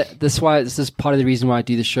 this is part of the reason why I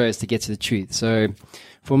do the show, is to get to the truth. So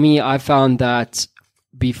for me, I found that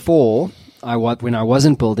before when I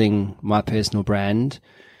wasn't building my personal brand,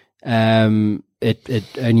 it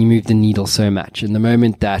only moved the needle so much. And the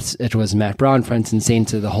moment that it was Matt Brown front and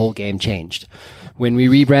center, the whole game changed. When we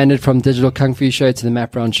rebranded from Digital Kung Fu Show to the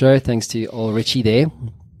Matt Brown Show, thanks to old Richie there,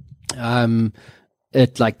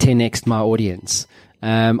 it like 10x'd my audience.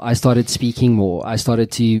 I started speaking more. I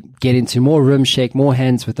started to get into more rooms, shake more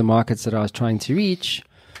hands with the markets that I was trying to reach.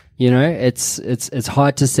 You know, it's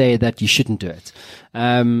hard to say that you shouldn't do it.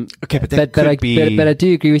 Okay, but I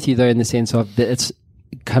do agree with you though, in the sense of that it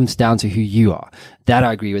comes down to who you are. That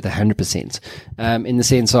I agree with 100%. In the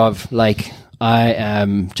sense of like, I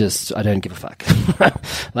don't give a fuck.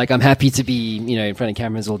 Like, I'm happy to be, in front of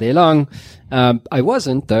cameras all day long. I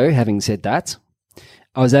wasn't though, having said that.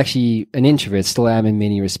 I was actually an introvert, still am in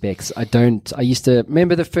many respects. I used to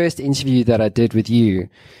remember the first interview that I did with you.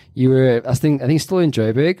 You were, I think still in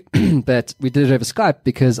Joburg, but we did it over Skype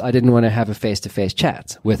because I didn't want to have a face-to-face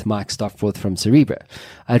chat with Mike Stopforth from Cerebra.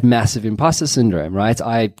 I had massive imposter syndrome, right?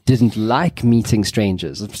 I didn't like meeting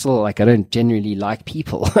strangers. I'm still like, I don't generally like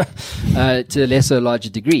people, to a lesser or larger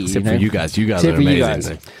degree. Except for you guys. You guys Except are for you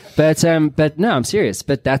amazing. guys. But no, I'm serious.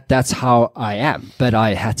 But that's how I am. But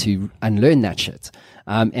I had to unlearn that shit.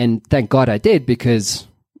 And thank God I did, because,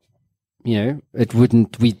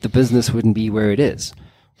 the business wouldn't be where it is.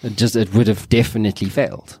 It would have definitely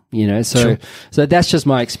failed, so that's just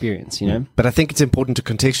my experience, But I think it's important to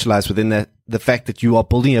contextualize within that, the fact that you are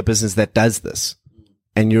building a business that does this,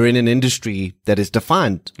 and you're in an industry that is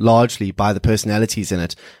defined largely by the personalities in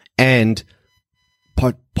it. And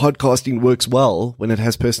podcasting works well when it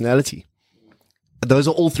has personality. Those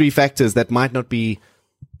are all three factors that might not be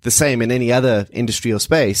the same in any other industry or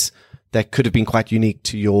space, that could have been quite unique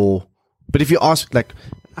to your. But if you ask, like,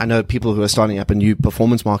 I know people who are starting up a new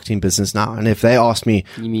performance marketing business now, and if they ask me,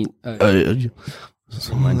 you mean, never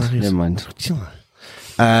mind.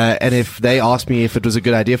 And if they ask me if it was a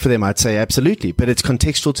good idea for them, I'd say absolutely. But it's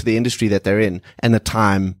contextual to the industry that they're in and the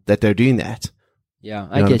time that they're doing that. Yeah,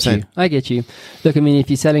 I get you. Look, I mean, if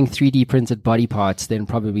you're selling 3D printed body parts, then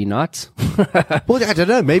probably not. Well, I don't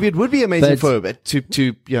know. Maybe it would be amazing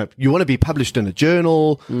you want to be published in a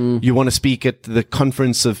journal. You want to speak at the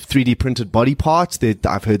conference of 3D printed body parts.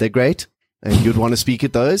 I've heard they're great, and you'd want to speak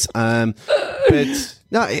at those. But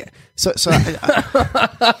no,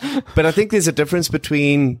 but I think there's a difference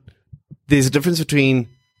between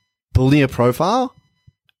building a profile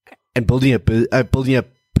and building a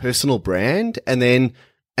personal brand, and then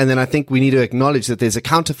I think we need to acknowledge that there's a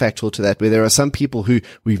counterfactual to that, where there are some people who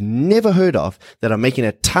we've never heard of that are making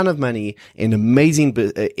a ton of money in amazing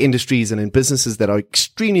industries and in businesses that are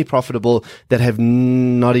extremely profitable, that have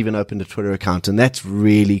not even opened a Twitter account, and that's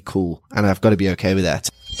really cool, and I've got to be okay with that.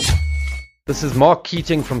 This is Mark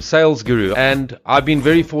Keating from Sales Guru, and I've been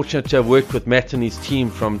very fortunate to have worked with Matt and his team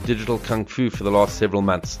from Digital Kung Fu for the last several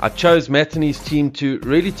months. I chose Matt and his team to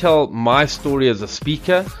really tell my story as a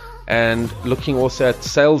speaker, and looking also at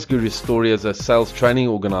Sales Guru's story as a sales training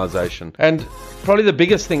organization. And probably the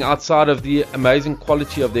biggest thing outside of the amazing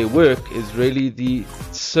quality of their work is really the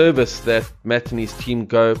service that Matt and his team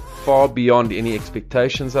go far beyond any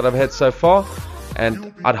expectations that I've had so far.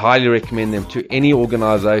 And I'd highly recommend them to any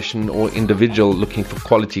organization or individual looking for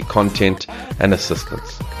quality content and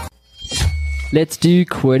assistance. Let's do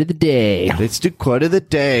quote of the day. What's quote of the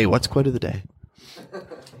day?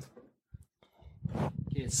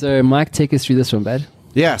 Okay, so Mike, take us through this one, bud.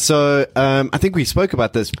 Yeah, so I think we spoke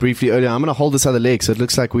about this briefly earlier. I'm going to hold this other leg so it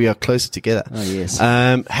looks like we are closer together. Oh, yes.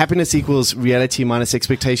 Happiness equals reality minus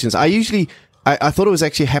expectations. I thought it was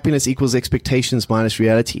actually happiness equals expectations minus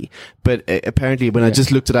reality. But apparently when I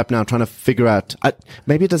just looked it up now, I'm trying to figure out,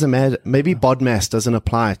 maybe it doesn't matter. Maybe BODMAS doesn't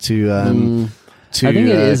apply to I think it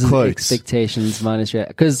is quotes. expectations minus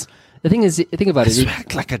reality. Because the thing is, think about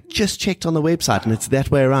it. Like I just checked on the website and it's that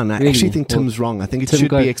way around. I actually think Tim's wrong. I think it should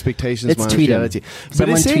be expectations minus reality. But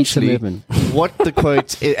essentially, what the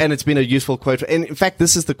quote, and it's been a useful quote. And in fact,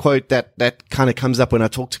 this is the quote that kind of comes up when I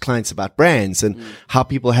talk to clients about brands and how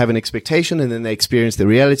people have an expectation and then they experience the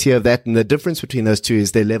reality of that. And the difference between those two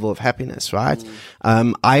is their level of happiness, right?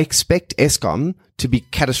 I expect Eskom to be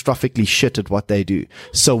catastrophically shit at what they do.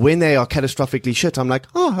 So when they are catastrophically shit, I'm like,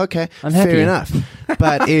 oh, okay, fair enough.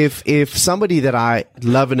 But if somebody that I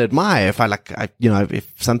love and admire,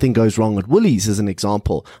 if something goes wrong at Woolies as an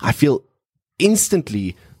example, I feel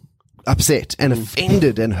instantly upset and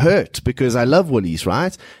offended and hurt because I love Woolies,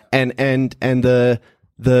 right? And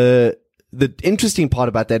the the interesting part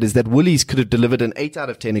about that is that Woolies could have delivered an 8 out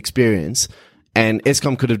of 10 experience and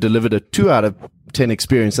Eskom could have delivered a 2 out of 10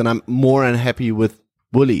 experience. And I'm more unhappy with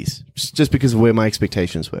Woolies just because of where my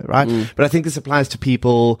expectations were, right? But I think this applies to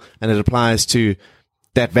people and it applies to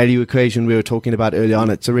that value equation we were talking about earlier on.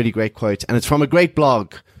 It's a really great quote and it's from a great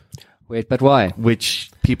blog. Wait, but why?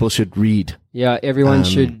 Which people should read. Yeah, everyone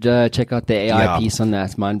should check out the AI piece on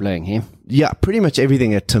that. Mind-blowing, here. Yeah, pretty much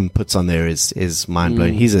everything that Tim puts on there is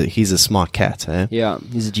mind-blowing. He's a smart cat, eh? Yeah,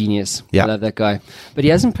 he's a genius. Yeah. I love that guy. But he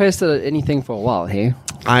hasn't posted anything for a while, hey?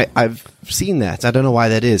 I've seen that. I don't know why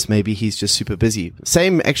that is. Maybe he's just super busy.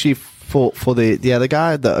 Same actually for the other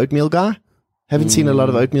guy, the oatmeal guy. Haven't seen a lot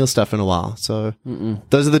of oatmeal stuff in a while. So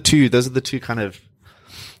those are the two kind of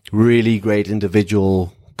really great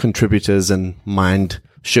individual contributors and mind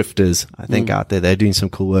shifters, I think, out there. They're doing some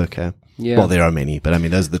cool work. Yeah. Well, there are many, but I mean,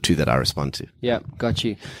 those are the two that I respond to. Yeah, got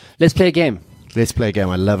you. Let's play a game. Let's play a game.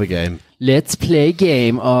 I love a game. Let's play a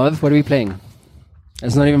game of... What are we playing?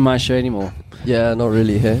 It's not even my show anymore. Yeah, not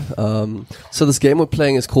really here. So this game we're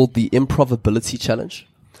playing is called the Improbability Challenge.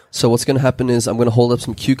 So what's going to happen is I'm going to hold up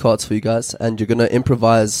some cue cards for you guys, and you're going to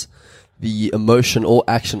improvise the emotion or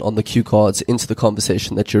action on the cue cards into the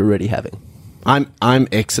conversation that you're already having. I'm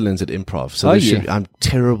excellent at improv. So I'm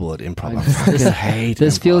terrible at improv. I fucking hate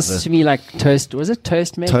This improv. feels to me like Toast... Was it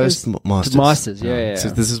Toastmakers? Toastmasters. Masters, yeah. So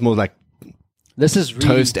this is more like This is really...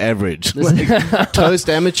 toast average. Like, toast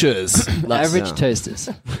amateurs. Average toasters.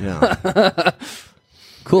 Yeah.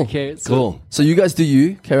 Cool. Okay, Cool. So you guys do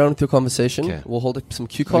you. Carry on with your conversation. Okay. We'll hold up some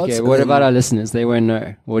cue cards. Okay, what about our listeners? They won't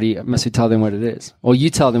know. Must we tell them what it is? Or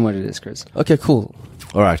you tell them what it is, Chris. Okay, cool.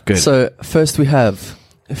 All right, good. So first we have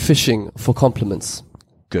fishing for compliments.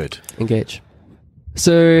 Good. Engage.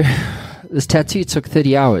 So this tattoo took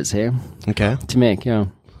 30 hours here Okay. to make, yeah.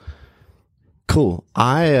 Cool.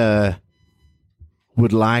 I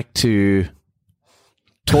would like to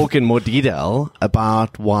talk in more detail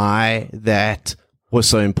about why that was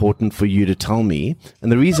so important for you to tell me. And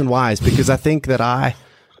the reason why is because I think that I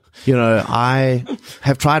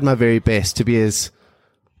have tried my very best to be as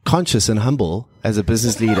conscious and humble as a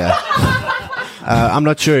business leader. I'm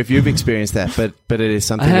not sure if you've experienced that, but it is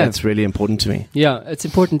something that's really important to me. Yeah, it's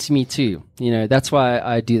important to me too. That's why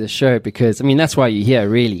I do the show, because, that's why you're here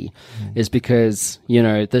really, is because,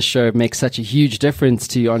 this show makes such a huge difference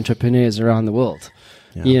to entrepreneurs around the world.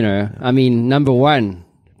 Yeah. Number one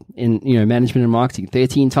in, management and marketing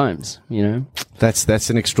 13 times, That's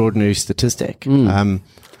an extraordinary statistic.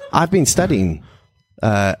 I've been studying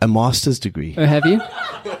a master's degree. Oh, have you?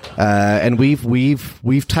 And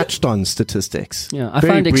we've touched on statistics. Yeah, I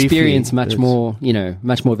very find briefly. experience much more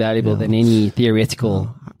valuable than any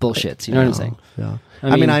theoretical bullshit. You know what I'm saying? Yeah.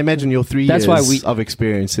 I mean, I imagine your 3 that's years why of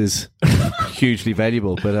experience is hugely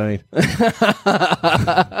valuable, but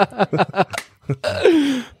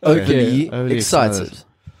Overly excited.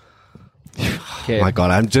 Okay. Oh my God,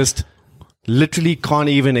 I'm just literally can't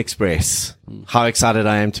even express how excited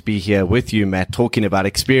I am to be here with you, Matt, talking about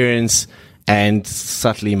experience and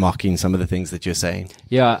subtly mocking some of the things that you're saying.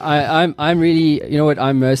 Yeah, I'm really, what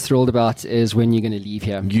I'm most thrilled about is when you're going to leave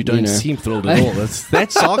here. You don't seem thrilled at all.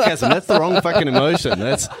 That's sarcasm. That's the wrong fucking emotion.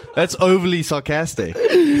 That's overly sarcastic.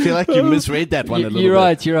 I feel like you misread that one a little bit.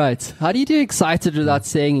 You're right. How do you do excited without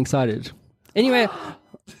saying excited? Anyway,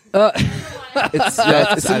 It's I in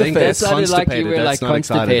the think face. that's sounded like you constipated. were, That's like, not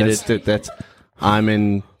excited. constipated. I'm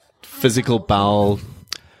in physical bowel.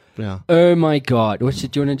 Yeah. Oh my God. What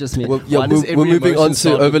should you want to just make? We're every moving on emotion to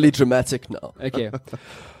start with- overly dramatic now. Okay.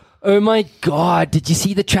 Oh my God. Did you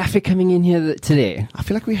see the traffic coming in here today? I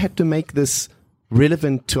feel like we had to make this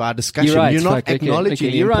relevant to our discussion. You're right. You're not Okay, acknowledging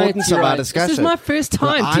okay, the you're right, importance you're of our right. discussion. This is my first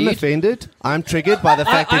time, I'm dude. offended. I'm triggered by the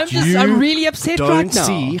fact that I'm really upset don't right now.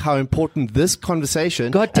 see how important this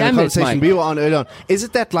conversation God damn and the it, conversation Mike. we were on earlier on. Is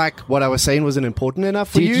it that like what I was saying wasn't important enough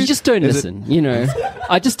for Dude, you? you just don't Is listen.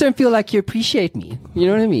 I just don't feel like you appreciate me. You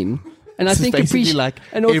know what I mean? And I This is think basically like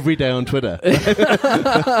and also, every day on Twitter.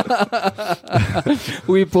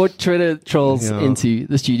 we brought Twitter trolls Yeah. into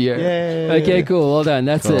the studio. Yay. Okay, cool. Well done.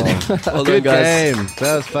 That's it. Well Good done, guys. game.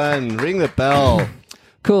 That was fun. Ring the bell.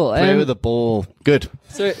 Cool. Play with the ball. Good.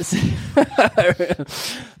 Let's.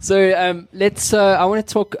 I want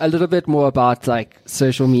to talk a little bit more about like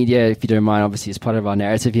social media, if you don't mind. Obviously, it's part of our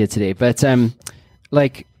narrative here today. But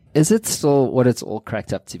is it still what it's all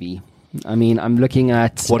cracked up to be? I'm looking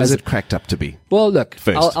at What is it cracked up to be? Well, look,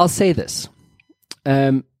 First. I'll say this.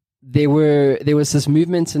 There was this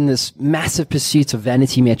movement and this massive pursuit of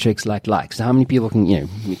vanity metrics like likes. So how many people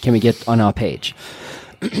can we get on our page?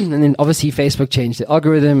 And then obviously Facebook changed the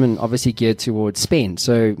algorithm and obviously geared towards spend.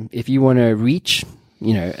 So if you want to reach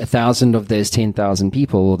 1,000 of those 10,000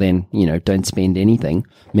 people will then, don't spend anything.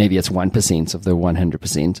 Maybe it's 1% of the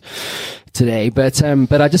 100% today. But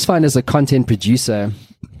I just find as a content producer,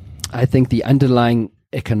 I think the underlying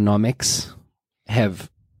economics have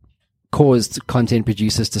caused content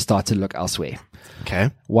producers to start to look elsewhere. Okay.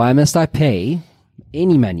 Why must I pay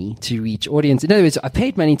any money to reach audience? In other words, I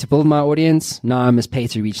paid money to build my audience. Now I must pay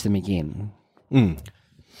to reach them again.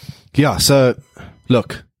 Yeah. So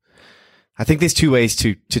look, I think there's two ways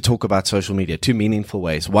to talk about social media, two meaningful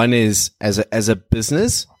ways. One is as a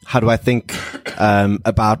business, how do I think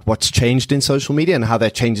about what's changed in social media and how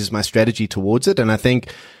that changes my strategy towards it? And I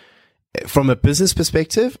think from a business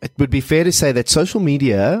perspective, it would be fair to say that social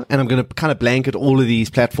media, and I'm going to kind of blanket all of these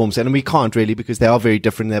platforms, and we can't really because they are very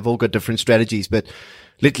different. They've all got different strategies, but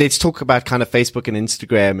let's talk about kind of Facebook and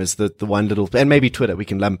Instagram as the one little, and maybe Twitter, we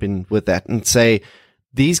can lump in with that and say,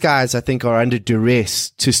 these guys, I think, are under duress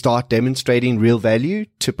to start demonstrating real value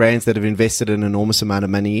to brands that have invested an enormous amount of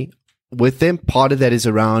money with them. Part of that is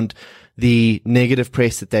around the negative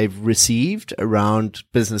press that they've received around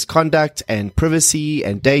business conduct and privacy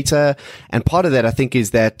and data. And part of that, I think,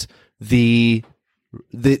 is that they're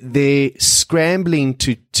scrambling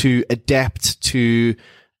to adapt to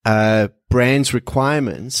brands'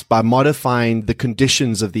 requirements by modifying the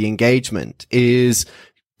conditions of the engagement is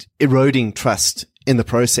eroding trust in the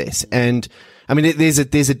process. And I mean, there's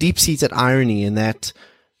a deep-seated irony in that,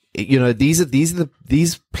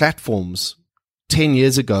 these platforms 10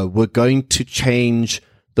 years ago were going to change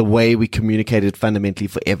the way we communicated fundamentally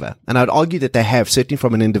forever. And I'd argue that they have, certainly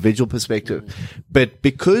from an individual perspective. But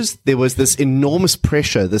because there was this enormous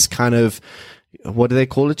pressure, this kind of, what do they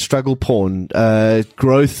call it? Struggle porn,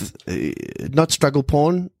 growth, not struggle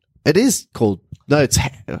porn. It is called, no, it's,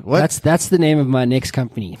 what? That's the name of my next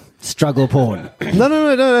company. Struggle porn.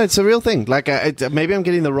 No. It's a real thing. Like, maybe I'm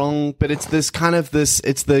getting the wrong, but it's this kind of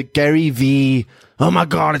it's the Gary V. Oh my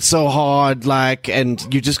God, it's so hard. Like,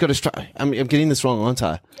 and you just got to I'm getting this wrong, aren't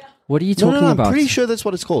I? What are you talking about? I'm pretty sure that's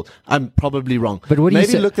what it's called. I'm probably wrong. But what do you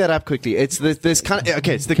maybe look that up quickly. It's this kind of,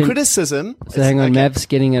 okay, it's the criticism. So hang on, Mav's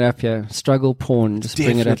getting it up here. Struggle porn. Just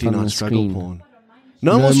bring it up on the screen. Porn.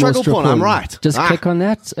 No more struggle porn. I'm right. Just click on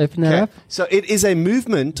that. Open that up. So it is a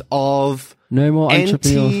movement of no more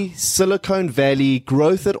anti-Silicon Valley,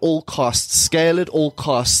 growth at all costs, scale at all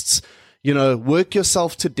costs, work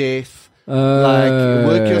yourself to death.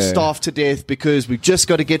 Work your staff to death because we've just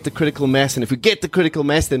got to get the critical mass. And if we get the critical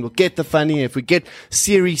mass, then we'll get the funding. If we get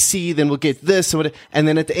Series C, then we'll get this. And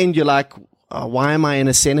then at the end, you're like, why am I in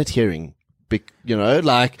a Senate hearing?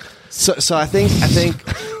 So I think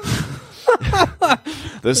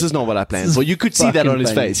this is not what I planned for. You could see that on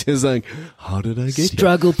his face. He was like, how did I get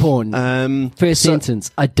struggle porn? First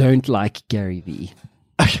sentence, I don't like Gary Vee.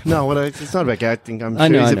 No, it's not about Gary. I'm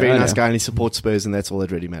sure he's a very nice guy and he supports Spurs, and that's all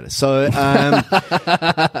that really matters. So,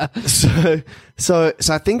 so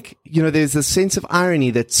I think, there's a sense of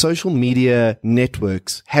irony that social media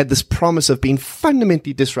networks had this promise of being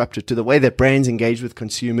fundamentally disruptive to the way that brands engage with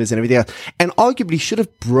consumers and everything else, and arguably should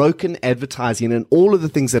have broken advertising and all of the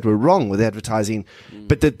things that were wrong with advertising.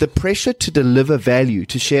 But the pressure to deliver value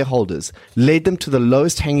to shareholders led them to the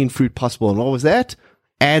lowest hanging fruit possible. And what was that?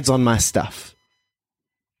 Ads on my stuff.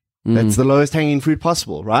 That's the lowest hanging fruit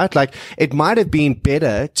possible, right? Like, it might have been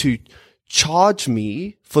better to charge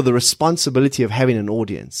me for the responsibility of having an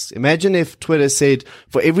audience. Imagine if Twitter said,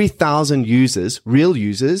 for every 1,000 users, real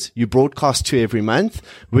users, you broadcast to every month,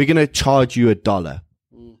 we're going to charge you $1.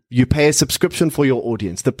 You pay a subscription for your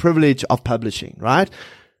audience, the privilege of publishing, right?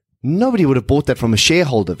 Nobody would have bought that from a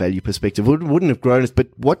shareholder value perspective. It wouldn't have grown it. But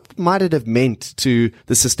what might it have meant to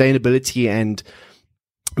the sustainability and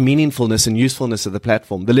meaningfulness and usefulness of the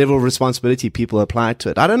platform, the level of responsibility people applied to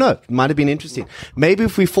it? I don't know. It might have been interesting. Maybe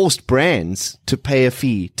if we forced brands to pay a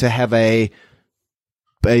fee to have a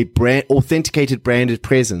brand, authenticated branded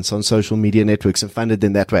presence on social media networks and funded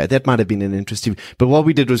them that way, that might have been an interesting, but what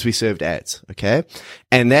we did was we served ads. Okay.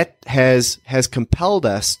 And that has compelled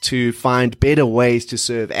us to find better ways to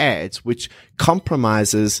serve ads, which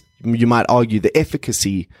compromises, you might argue, the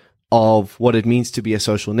efficacy of what it means to be a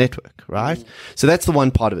social network, right? So that's the one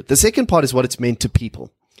part of it. The second part is what it's meant to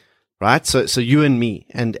people, right? So you and me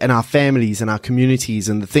and our families and our communities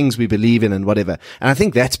and the things we believe in and whatever. And I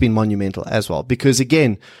think that's been monumental as well, because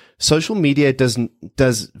again, social media does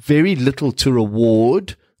very little to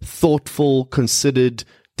reward thoughtful, considered,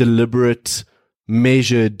 deliberate,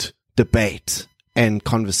 measured debate and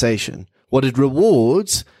conversation. What it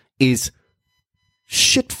rewards is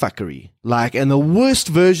shit fuckery, and the worst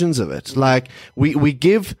versions of it. Like, we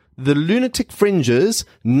give the lunatic fringes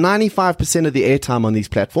 95% of the airtime on these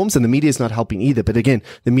platforms, and the media is not helping either. But again,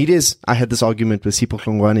 I had this argument with Sipho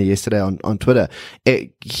Hlongwane yesterday on Twitter.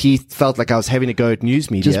 He felt like I was having a go at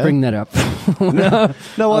news media. Just bring that up.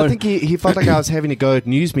 No, I think he felt like I was having a go at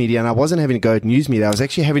news media, and I wasn't having a go at news media. I was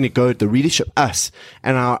actually having a go at the readership, us,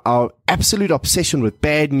 and our absolute obsession with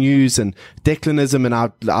bad news and declinism, and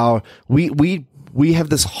we have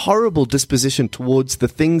this horrible disposition towards the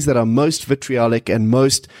things that are most vitriolic and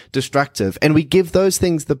most destructive, and we give those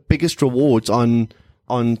things the biggest rewards on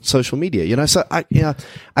social media. So I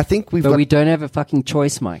think But we don't have a fucking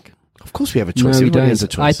choice, Mike. Of course we have a choice. No, we Everybody don't. has a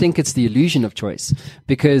choice. I think it's the illusion of choice,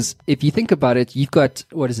 because if you think about it, you've got,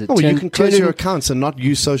 what is it? you can close your accounts and not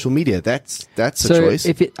use social media. That's a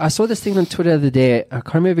choice. I saw this thing on Twitter the other day. I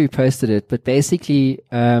can't remember who posted it, but basically,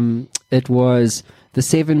 it was the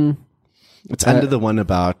 7. It's under the one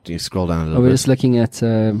about, you scroll down a little We're bit. just looking at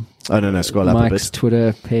Scroll up a Mike's bit.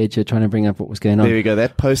 Twitter page. You're trying to bring up what was going on. There we go.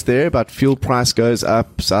 That post there about fuel price goes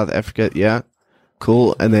up, South Africa. Yeah.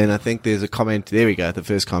 Cool. And then I think there's a comment. There we go. The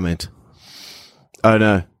first comment. Oh,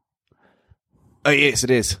 no. Oh, yes, it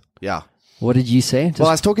is. Yeah. What did you say? Well,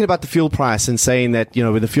 I was talking about the fuel price and saying that,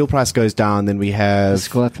 when the fuel price goes down, then we have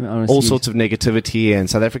Scroll up, all sorts of negativity, and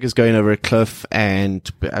South Africa's going over a cliff, and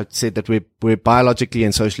I said that we're biologically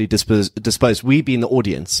and socially disposed, we being the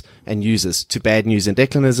audience and users, to bad news and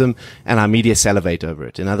declinism, and our media salivate over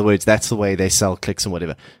it. In other words, that's the way they sell clicks and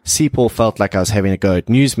whatever. Sipho felt like I was having a go at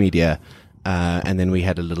news media, and then we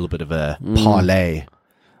had a little bit of a parlay.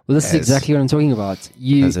 Well, this is exactly what I'm talking about.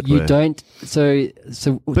 You don't. But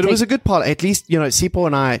it was a good part. At least, Sipho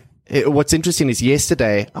and I. What's interesting is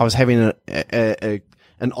yesterday I was having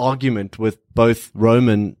an argument with both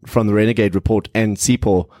Roman from the Renegade Report and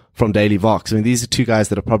Sipho from Daily Vox. I mean, these are two guys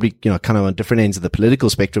that are probably kind of on different ends of the political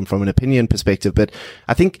spectrum from an opinion perspective. But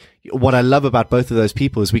I think what I love about both of those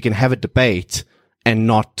people is we can have a debate and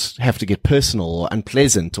not have to get personal or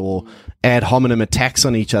unpleasant or ad hominem attacks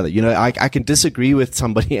on each other. I can disagree with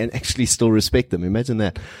somebody and actually still respect them. Imagine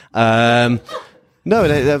that. No,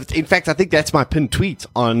 in fact, I think that's my pinned tweet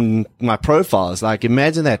on my profiles. Like,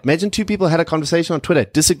 imagine that. Imagine two people had a conversation on Twitter,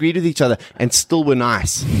 disagreed with each other, and still were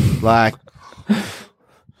nice. Like,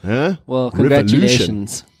 huh? Well,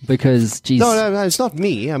 congratulations. Because, geez. No, it's not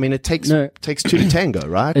me. I mean, it takes two to tango,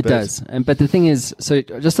 right? It does. But the thing is, so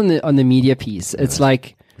just on the media piece, it's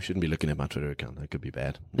like, we shouldn't be looking at my Twitter account. That could be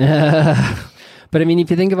bad. But I mean, if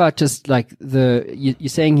you think about just like you're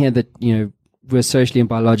saying here that, we're socially and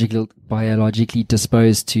biologically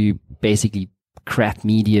disposed to basically crap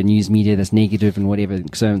media, news media that's negative and whatever,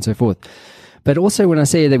 and so on and so forth. But also when I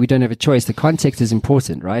say that we don't have a choice, the context is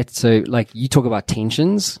important, right? So like you talk about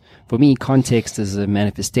tensions. For me, context is a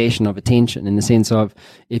manifestation of a tension in the sense of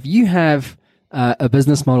if you have a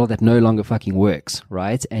business model that no longer fucking works,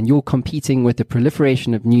 right? And you're competing with the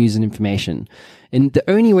proliferation of news and information. And the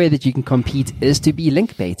only way that you can compete is to be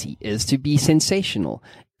linkbaity, is to be sensational,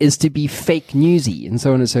 is to be fake newsy, and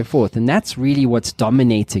so on and so forth. And that's really what's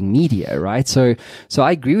dominating media, right? So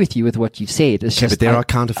I agree with you with what you've said. It's just, but there are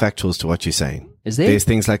counterfactuals to what you're saying. Is there? There's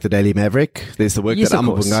things like the Daily Maverick. There's the work that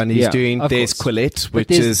Amma Bongani is doing. There's Quillette, which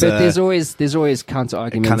is there's always counter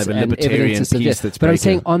arguments, kind of a libertarian piece that's. But I'm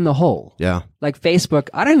saying on the whole, yeah, like Facebook.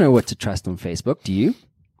 I don't know what to trust on Facebook. Do you?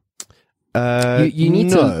 You need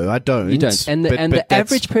to. No, I don't. You don't. And the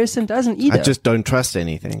average person doesn't either. I just don't trust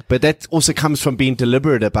anything. But that also comes from being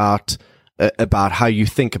deliberate about how you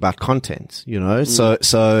think about content,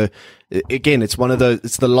 So again, it's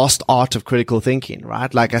it's the lost art of critical thinking,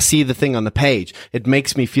 right? Like I see the thing on the page. It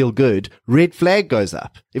makes me feel good. Red flag goes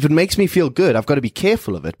up. If it makes me feel good, I've got to be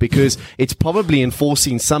careful of it because it's probably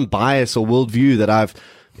enforcing some bias or worldview that I've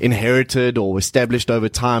inherited or established over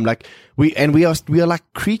time. Like we are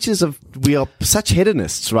like creatures we are such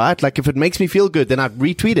hedonists, right? Like if it makes me feel good, then I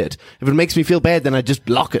retweet it. If it makes me feel bad, then I just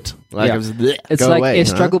block it. Like it's like away, if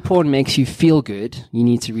struggle porn makes you feel good, you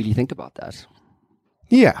need to really think about that.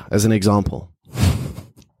 Yeah, as an example.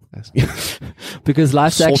 Because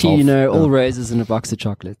life's actually, all roses in a box of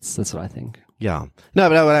chocolates. That's what I think. Yeah. No,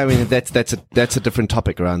 but I mean, that's a different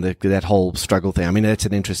topic around that whole struggle thing. I mean, that's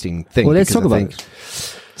an interesting thing. Well, let's talk about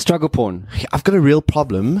it. Struggle porn. I've got a real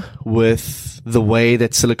problem with the way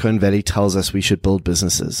that Silicon Valley tells us we should build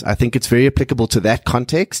businesses. I think it's very applicable to that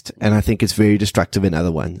context, and I think it's very destructive in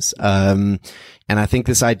other ones. And I think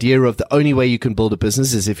this idea of the only way you can build a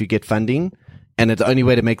business is if you get funding, and that the only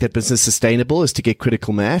way to make that business sustainable is to get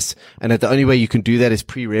critical mass, and that the only way you can do that is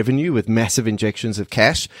pre-revenue with massive injections of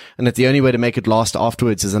cash, and that the only way to make it last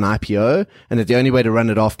afterwards is an IPO, and that the only way to run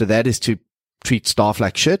it after that is to treat staff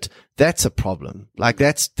like shit. That's a problem. Like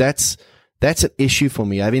that's That's an issue for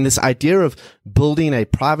me. I mean, this idea of building a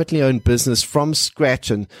privately owned business from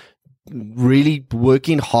scratch and really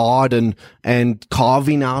working hard and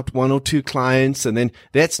carving out one or two clients, and then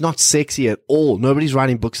that's not sexy at all. Nobody's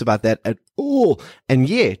writing books about that at all. And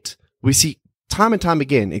yet we see time and time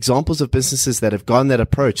again examples of businesses that have gone that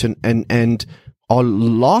approach and are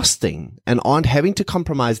lasting and aren't having to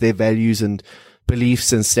compromise their values and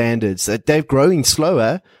beliefs and standards. That they're growing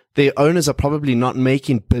slower. Their owners are probably not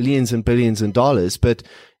making billions and billions in dollars, but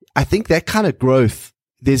I think that kind of growth,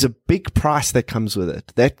 there's a big price that comes with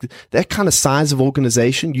it. That kind of size of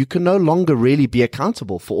organization, you can no longer really be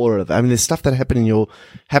accountable for all of it. I mean, there's stuff that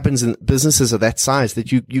happens in businesses of that size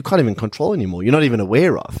that you can't even control anymore. You're not even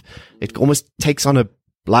aware of. It almost takes on a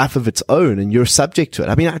life of its own and you're subject to it.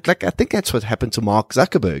 I mean, I think that's what happened to Mark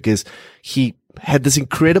Zuckerberg is he had this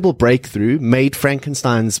incredible breakthrough, made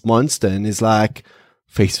Frankenstein's monster and is like,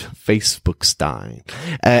 Facebook's dying.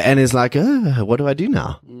 And is like, what do I do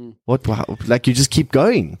now? Like you just keep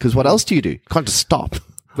going because what else do you do? You can't just stop.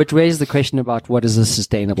 Which raises the question about what does a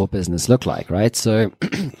sustainable business look like, right? So,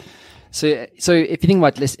 so if you think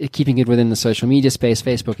about keeping it within the social media space,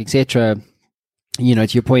 Facebook, etc., to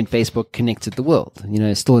your point, Facebook connected the world,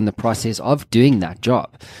 still in the process of doing that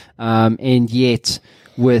job. And yet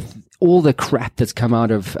with all the crap that's come out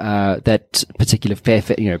of that particular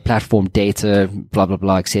platform data, blah blah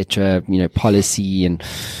blah, etc. Policy and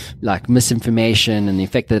like misinformation and the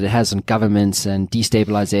effect that it has on governments and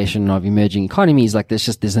destabilization of emerging economies. Like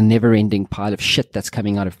there's a never-ending pile of shit that's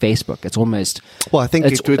coming out of Facebook. It's almost I think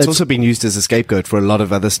it's also been used as a scapegoat for a lot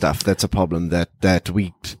of other stuff. That's a problem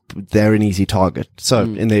they're an easy target. So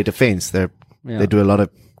in their defense, they do a lot of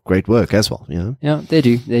great work as well, Yeah, they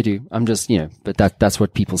do. I'm just, but that's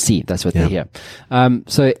what people see. That's what they hear.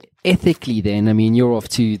 So ethically then, I mean, you're off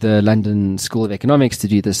to the London School of Economics to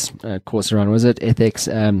do this course around, was it ethics,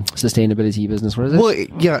 sustainability, business? What is it? Well,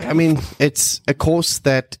 yeah, I mean, it's a course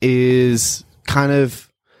that is kind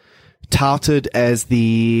of touted as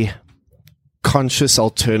the conscious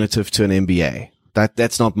alternative to an MBA.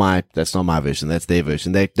 That's not my version. That's their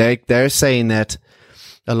version. They're saying that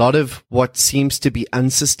a lot of what seems to be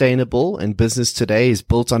unsustainable in business today is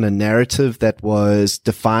built on a narrative that was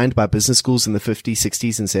defined by business schools in the 50s,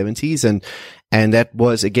 60s, and 70s. And that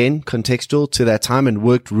was, again, contextual to that time and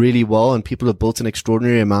worked really well. And people have built an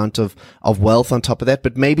extraordinary amount of wealth on top of that.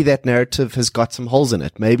 But maybe that narrative has got some holes in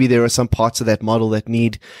it. Maybe there are some parts of that model that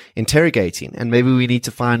need interrogating. And maybe we need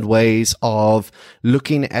to find ways of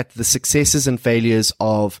looking at the successes and failures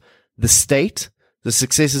of the state, the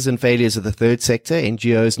successes and failures of the third sector,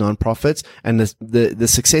 NGOs, nonprofits, and the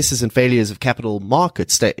successes and failures of capital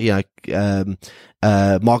markets,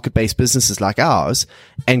 market-based businesses like ours,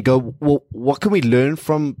 and go, well, what can we learn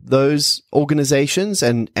from those organizations,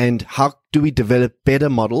 and how do we develop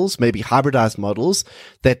better models, maybe hybridized models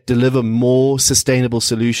that deliver more sustainable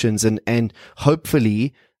solutions and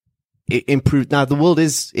hopefully improve. Now, the world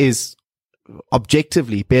is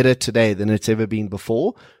objectively better today than it's ever been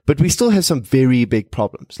before, but we still have some very big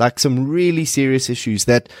problems, like some really serious issues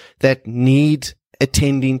that need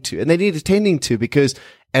attending to. And they need attending to because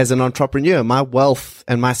as an entrepreneur, my wealth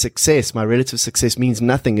and my success, my relative success means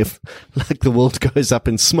nothing if like the world goes up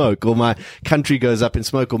in smoke or my country goes up in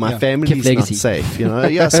smoke or my family's not safe,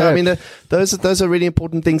 Yeah. So I mean, those are really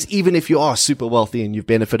important things, even if you are super wealthy and you've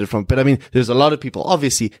benefited from it. But I mean, there's a lot of people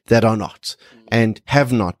obviously that are not and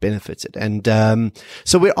have not benefited. And,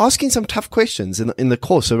 so we're asking some tough questions in the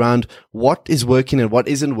course around what is working and what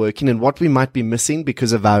isn't working and what we might be missing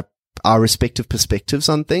because of our respective perspectives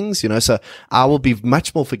on things, so I will be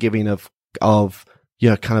much more forgiving of,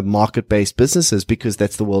 kind of market-based businesses because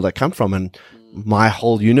that's the world I come from. And my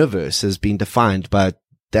whole universe has been defined by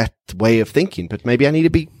that way of thinking, but maybe I need to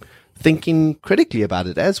be thinking critically about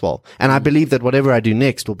it as well. And I believe that whatever I do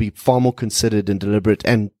next will be far more considered and deliberate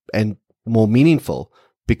and more meaningful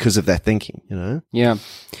because of that thinking, Yeah.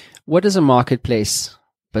 What does a marketplace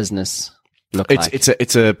business look like?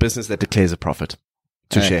 It's a business that declares a profit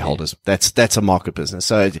to shareholders. That's a market business.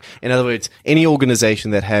 So in other words, any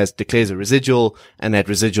organization that declares a residual and that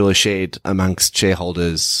residual is shared amongst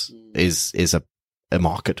shareholders is a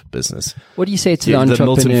market business. What do you say to the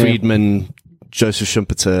entrepreneur? The Milton Friedman, Joseph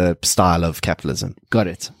Schumpeter style of capitalism. Got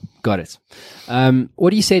it.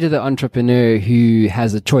 What do you say to the entrepreneur who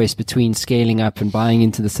has a choice between scaling up and buying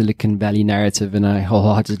into the Silicon Valley narrative? And I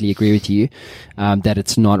wholeheartedly agree with you, that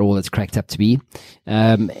it's not all it's cracked up to be,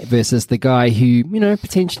 versus the guy who,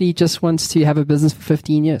 potentially just wants to have a business for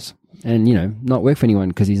 15 years and, not work for anyone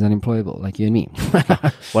because he's unemployable like you and me.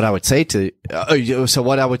 What I would say to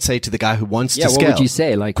the guy who wants to scale. What would you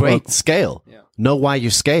say? Like, scale. Yeah. Know why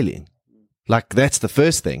you're scaling. Like that's the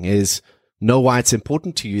first thing is Know why it's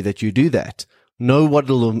important to you that you do that. Know what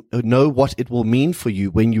it will mean for you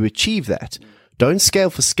when you achieve that. Don't scale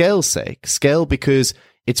for scale's sake. Scale because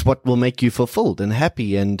it's what will make you fulfilled and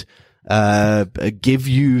happy and give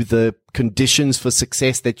you the conditions for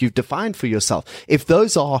success that you've defined for yourself. If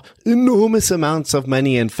those are enormous amounts of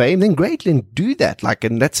money and fame, then great, then do that.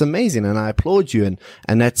 And that's amazing, and I applaud you,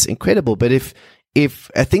 and that's incredible. But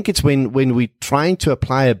if I think it's when we're trying to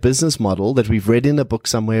apply a business model that we've read in a book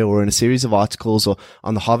somewhere or in a series of articles or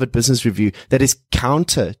on the Harvard Business Review that is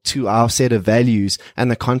counter to our set of values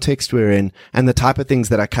and the context we're in and the type of things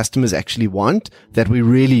that our customers actually want, that we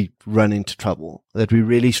really run into trouble, that we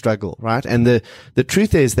really struggle, right? And the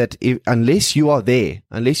truth is that unless you are there,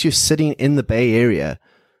 unless you're sitting in the Bay Area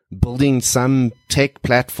building some tech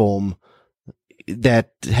platform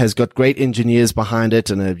that has got great engineers behind it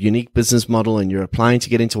and a unique business model, and you're applying to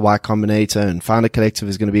get into Y Combinator and Founder Collective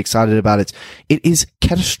is going to be excited about it. It is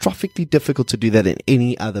catastrophically difficult to do that in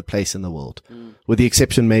any other place in the world, with the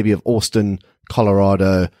exception maybe of Austin,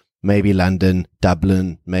 Colorado, maybe London,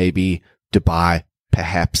 Dublin, maybe Dubai,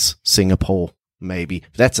 perhaps Singapore, maybe.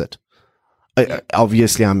 That's it.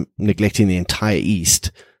 Obviously, I'm neglecting the entire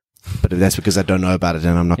East, but that's because I don't know about it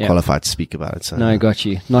and I'm not qualified to speak about it. So. No, I got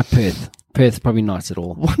you. Not Perth. Perth, probably not at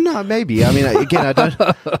all. Well, no, maybe. I mean, again,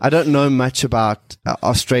 I don't know much about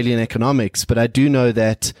Australian economics, but I do know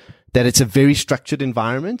that it's a very structured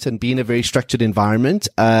environment, and being a very structured environment,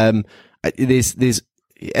 and this is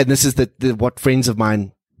what friends of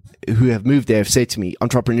mine who have moved there have said to me,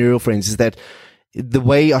 entrepreneurial friends, is that the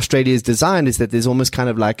way Australia is designed is that there's almost kind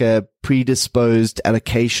of like a predisposed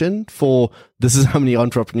allocation for this is how many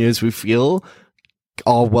entrepreneurs we feel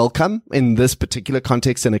are welcome in this particular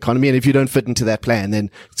context and economy. And if you don't fit into that plan, then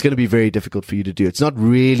it's going to be very difficult for you to do. It's not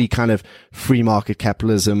really kind of free market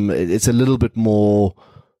capitalism. It's a little bit more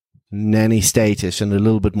nanny state-ish and a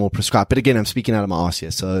little bit more prescribed. But again, I'm speaking out of my arse here,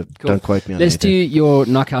 so don't quote me on Let's anything. do your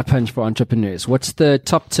knockout punch for entrepreneurs. What's the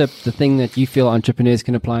top tip, the thing that you feel entrepreneurs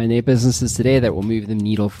can apply in their businesses today that will move the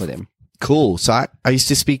needle for them? Cool. So I used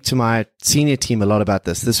to speak to my senior team a lot about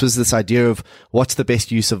this. This was this idea of what's the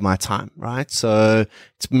best use of my time, right? So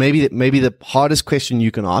it's maybe the hardest question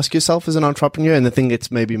you can ask yourself as an entrepreneur, and the thing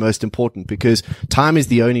that's maybe most important, because time is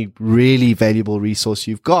the only really valuable resource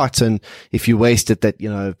you've got. And if you waste it,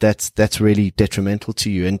 that's really detrimental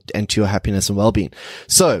to you and to your happiness and well-being.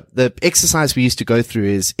 So the exercise we used to go through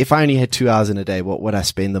is, if I only had 2 hours in a day, what would I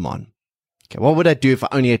spend them on? Okay, what would I do if I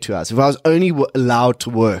only had 2 hours? If I was only allowed to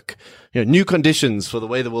work, new conditions for the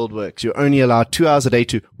way the world works. You're only allowed 2 hours a day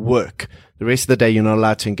to work. The rest of the day, you're not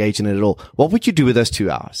allowed to engage in it at all. What would you do with those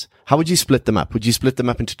 2 hours? How would you split them up? Would you split them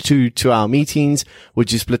up into two-hour meetings?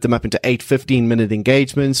 Would you split them up into 8 15-minute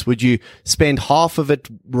engagements? Would you spend half of it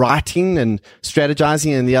writing and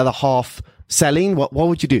strategizing and the other half selling? What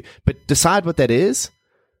would you do? But decide what that is,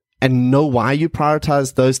 and know why you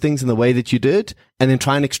prioritize those things in the way that you did, and then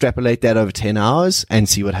try and extrapolate that over 10 hours and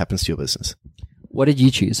see what happens to your business. What did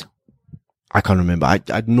you choose? I can't remember.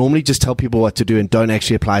 I normally just tell people what to do and don't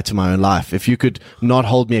actually apply it to my own life. If you could not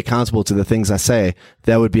hold me accountable to the things I say,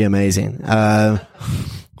 that would be amazing. I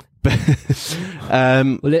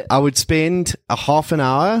would spend a half an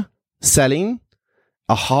hour selling,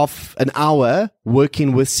 a half an hour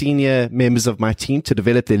working with senior members of my team to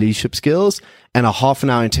develop their leadership skills, and a half an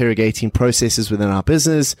hour interrogating processes within our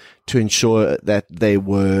business to ensure that they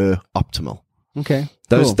were optimal. Okay.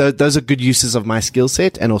 Those are good uses of my skill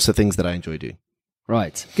set, and also things that I enjoy doing.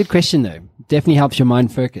 Right. Good question, though. Definitely helps your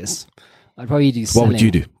mind focus. I'd probably do selling. What would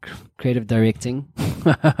you do? Creative directing.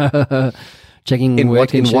 Checking in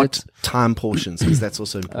work what time portions? Because that's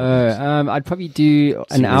also important. I'd probably do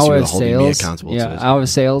an hour of sales. Hour of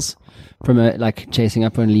sales from chasing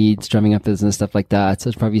up on leads, drumming up business, stuff like that. So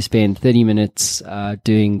I'd probably spend 30 minutes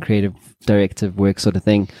doing creative directive work sort of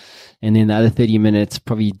thing. And then the other 30 minutes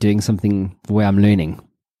probably doing something where I'm learning.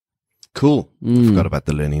 Cool. Forgot about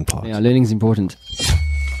the learning part. Yeah, learning's important.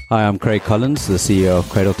 Hi, I'm Craig Collins, the CEO of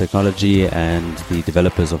Cradle Technology and the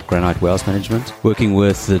developers of Granite Wealth Management. Working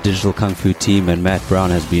with the Digital Kung Fu team and Matt Brown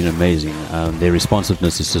has been amazing. Their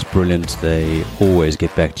responsiveness is just brilliant. They always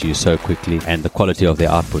get back to you so quickly, and the quality of their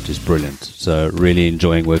output is brilliant. So really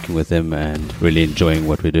enjoying working with them and really enjoying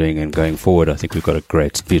what we're doing, and going forward, I think we've got a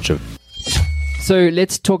great future. So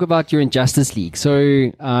let's talk about your Injustice League. So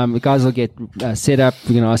the guys will get set up.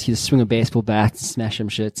 We're going to ask you to swing a baseball bat, smash them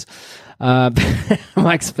shits.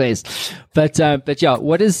 Mike's face. But yeah,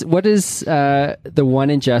 what is the one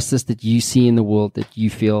injustice that you see in the world that you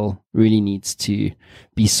feel really needs to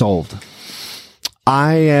be solved?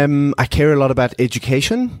 I care a lot about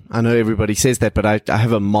education. I know everybody says that, but I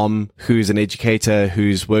have a mom who's an educator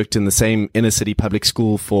who's worked in the same inner city public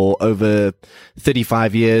school for over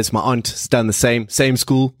 35 years. My aunt's done the same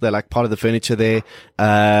school. They're like part of the furniture there.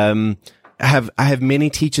 I have many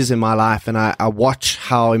teachers in my life, and I watch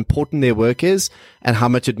how important their work is and how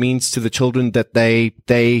much it means to the children that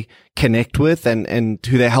they connect with and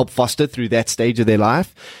who they help foster through that stage of their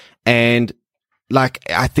life. And like,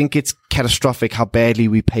 I think it's catastrophic how badly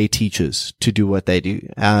we pay teachers to do what they do.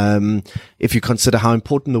 If you consider how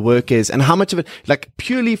important the work is and how much of it, like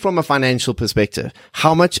purely from a financial perspective,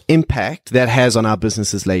 how much impact that has on our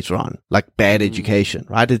businesses later on, like bad education,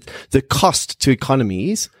 right? The cost to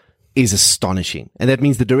economies is astonishing. And that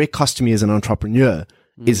means the direct cost to me as an entrepreneur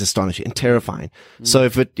is astonishing and terrifying. So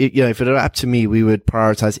if it were up to me, we would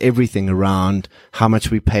prioritize everything around how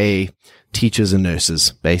much we pay teachers and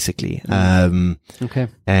nurses, basically. Okay.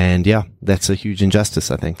 And yeah, that's a huge injustice,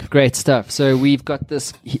 I think. Great stuff. So we've got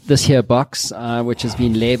this here box, which has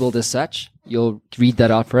been labeled as such. You'll read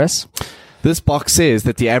that out for us. This box says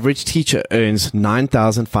that the average teacher earns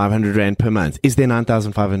 9,500 Rand per month. Is there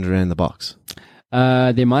 9,500 Rand in the box?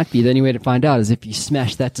 There might be. The only way to find out is if you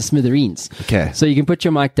smash that to smithereens. Okay. So you can put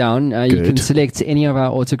your mic down. You can select any of our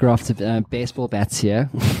autographed baseball bats here.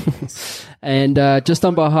 And just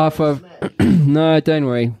on behalf of... No, don't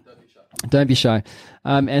worry. Don't be shy.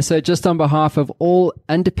 And so just on behalf of all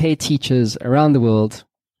underpaid teachers around the world...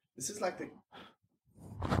 This is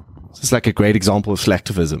like a great example of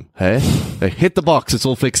slacktivism. Hey? They hit the box. It's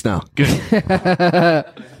all fixed now. Good.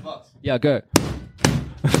 Yeah, go.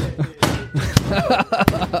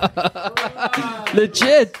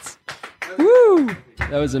 Legit. Woo!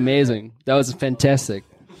 That was amazing. That was fantastic.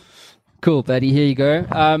 Cool, buddy. Here you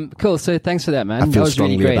go. Cool. So thanks for that, man. I feel that was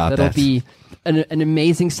really strongly great. about That'll that. be an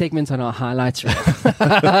amazing segment on our highlights. You're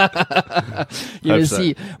gonna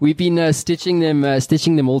see we've been stitching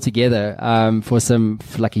them all together for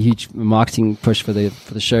like a huge marketing push for the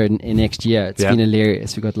show in next year. It's been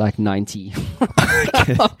hilarious. We got like 90.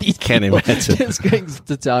 Can't imagine. Just going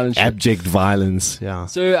to town and shit. Abject violence. Yeah.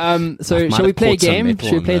 So Might shall we have play a caught some game? metal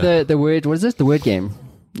Shall we on play there. the word? What is this? The word game.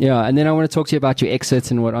 Yeah, and then I want to talk to you about your exits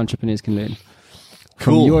and what entrepreneurs can learn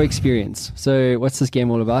from Cool. your experience. So, what's this game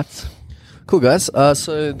all about? Cool, guys.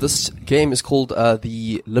 So this game is called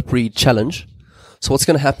the Lip Read Challenge. So what's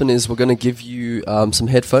going to happen is we're going to give you some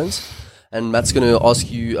headphones, and Matt's going to ask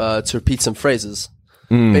you to repeat some phrases.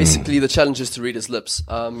 Basically, the challenge is to read his lips.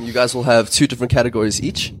 You guys will have 2 different categories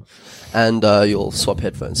each, and you'll swap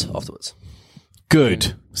headphones afterwards.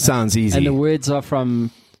 Good. Sounds easy. And the words are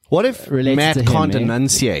from... What if related Matt to him, can't eh?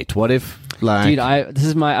 enunciate? What if, like... Dude,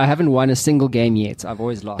 I haven't won a single game yet. I've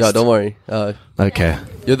always lost. Yeah, don't worry. Okay.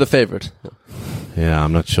 You're the favorite. Yeah,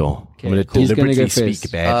 I'm not sure. Okay, I'm going to cool. Who's gonna deliberately go speak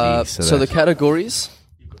first? badly. So the categories.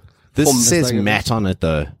 This says Mr. Matt on it,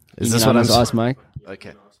 though. Is You this can what I'm almost ask Mike.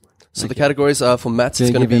 Okay. So the categories are for Matt, Do it's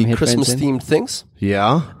you going to give him be headphones Christmas-themed things.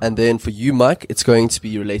 Yeah. And then for you, Mike, it's going to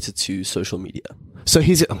be related to social media. So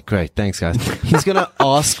great. Thanks, guys. He's going to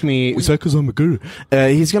ask me, is that because I'm a guru?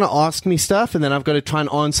 He's going to ask me stuff, and then I've got to try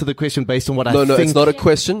and answer the question based on what I think. No, it's not a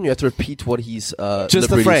question. You have to repeat what he's Just the lip reading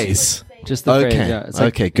to you. phrase. Just the phrase. Okay. Yeah, it's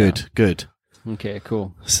like- Okay, good, good. Okay,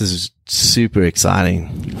 cool. This is super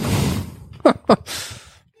exciting.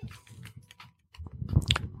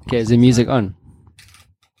 Okay, is the music on?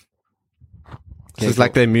 This is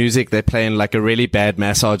like their music they're playing like a really bad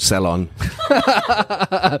massage salon.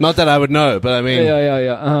 Not that I would know, but I mean,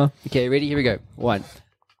 Yeah. Okay, ready? Here we go. 1.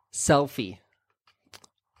 Selfie.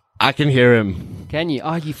 I can hear him. Can you?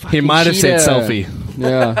 Oh, you fucking He might have said cheater. selfie.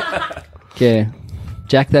 Yeah. Okay.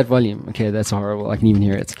 Jack that volume. Okay, that's horrible. I can even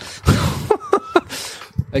hear it.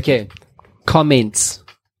 Okay. Comments.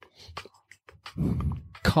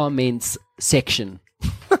 Comments section.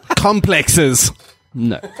 Complexes.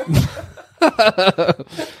 No.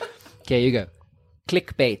 Okay, you go.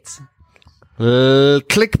 Clickbait.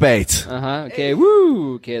 Clickbait. Okay,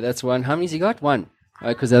 woo. Okay, that's 1. How many's he got? 1.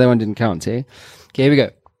 Because the other one didn't count, eh? Okay, here we go.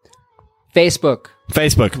 Facebook.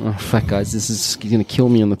 Facebook. Oh, fuck, guys. He's going to kill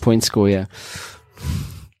me on the point score here.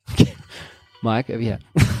 Mike, over here.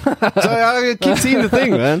 Sorry, I keep seeing the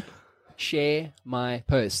thing, man. Share my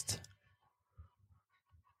post.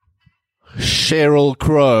 Sheryl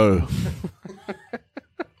Crow.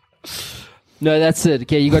 No, that's it.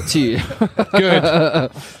 Okay, you got 2.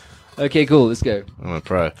 Good. Okay, cool. Let's go. I'm a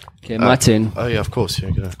pro. Okay, my turn. Oh, yeah, of course.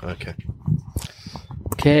 You're gonna. Okay.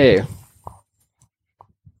 Okay.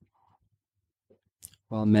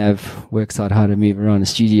 While Mav works out how to move around the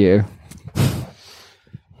studio.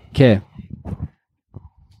 Okay.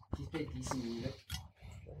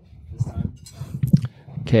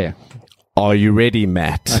 Okay. Are you ready,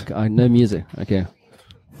 Matt? No music. Okay.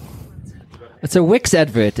 It's a Wix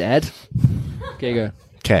advert, Ed. Okay, go.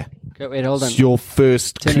 Okay. Wait, hold on. It's your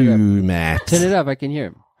first Turn it clue, up. Matt. Turn it up. I can hear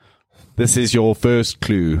him. This is your first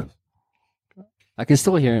clue. I can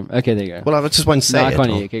still hear him. Okay, there you go. Well, I just want to say No, I it. can't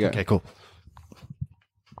hear you. Okay, go. Okay, cool.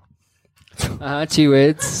 2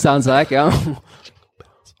 words. Sounds like.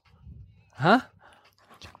 Huh?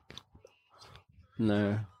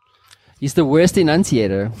 No. He's the worst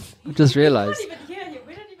enunciator. I just realized.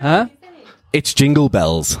 Huh? It's Jingle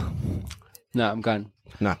Bells. No, I'm gone.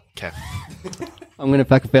 No, okay. I'm going to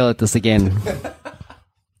fucking fail at this again.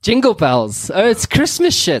 Jingle bells. Oh, it's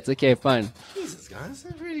Christmas shit. Okay, fine. Jesus, guys,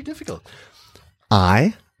 that's really difficult.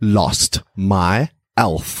 I lost my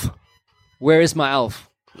elf. Where is my elf?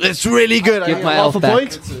 It's really good. Give I my get elf half a back.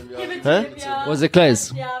 point. Huh? Was it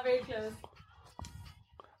close? Yeah, very close.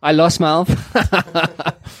 I lost my elf.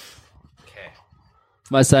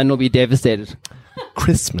 My son will be devastated.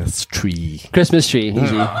 Christmas tree. Christmas tree.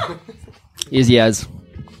 Easy. Easy as.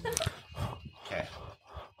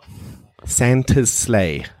 Santa's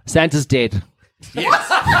sleigh. Santa's dead. Yes.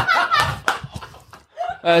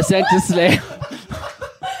 Santa's sleigh.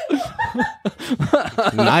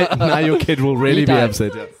 now your kid will really He be died.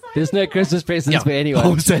 upset. Yeah. There's no Christmas presents for anyone.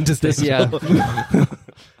 Oh, Santa's this dead. year.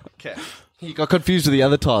 Okay. He got confused with the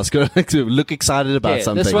other task. To look excited about Okay,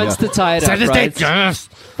 something. this one's to tie it up, Santa's right? dead. Yes.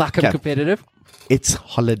 Fuck, I'm Okay. competitive. It's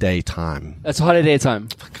holiday time. It's holiday time.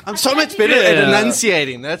 I'm so much better at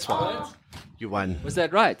enunciating. That's why. You won. Was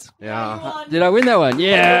that right? Yeah. Did I win that one?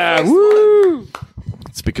 Yeah. Woo!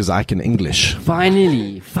 It's because I can English.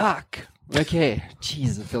 Finally. Fuck. Okay.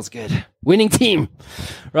 Jeez, it feels good. Winning team.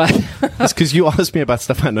 Right. It's because you asked me about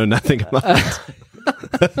stuff I know nothing about.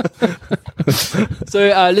 So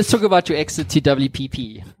let's talk about your exit to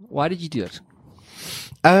WPP. Why did you do it?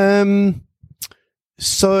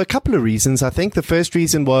 So a couple of reasons. I think the first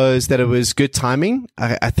reason was that it was good timing.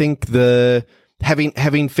 I think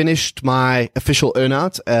having finished my official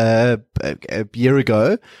earnout a year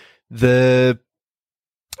ago,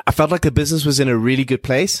 I felt like the business was in a really good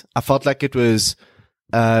place. I felt like it was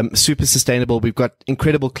super sustainable. We've got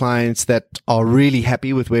incredible clients that are really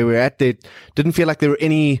happy with where we're at. They didn't feel like there were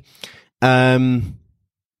any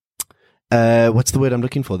what's the word I'm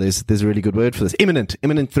looking for? There's a really good word for this.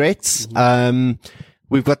 Imminent threats.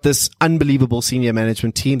 We've got this unbelievable senior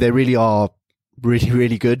management team. They really are really,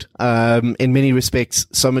 really good. In many respects,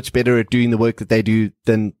 so much better at doing the work that they do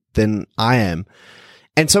than I am.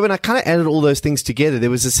 And so when I kind of added all those things together, there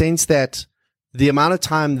was a sense that the amount of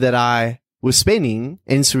time that I was spending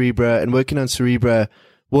in Cerebra and working on Cerebra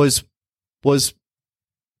was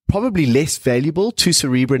probably less valuable to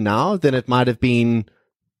Cerebra now than it might have been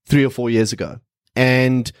 3 or 4 years ago.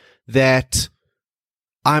 And that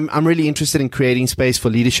I'm really interested in creating space for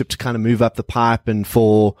leadership to kind of move up the pipe, and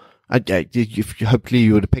for hopefully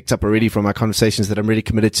you would have picked up already from our conversations that I'm really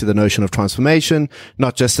committed to the notion of transformation,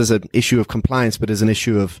 not just as an issue of compliance, but as an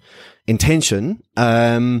issue of intention.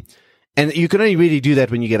 And you can only really do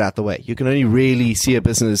that when you get out the way. You can only really see a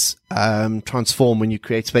business transform when you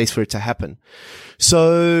create space for it to happen.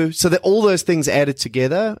 So that all those things added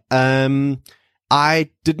together, I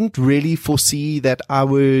didn't really foresee that I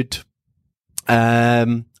would.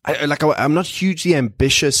 I'm not hugely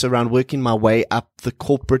ambitious around working my way up the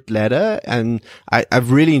corporate ladder, and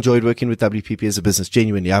I've really enjoyed working with WPP as a business.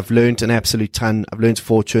 Genuinely, I've learned an absolute ton. I've learned a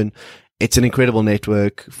fortune. It's an incredible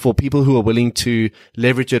network for people who are willing to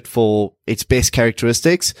leverage it for its best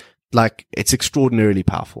characteristics. Like, it's extraordinarily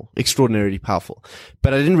powerful.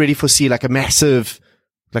 But I didn't really foresee like a massive,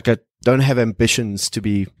 like I don't have ambitions to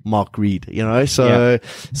be Mark Reed, you know? So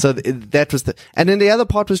that was and then the other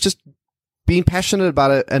part was just being passionate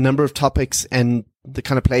about a number of topics and the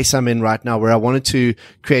kind of place I'm in right now, where I wanted to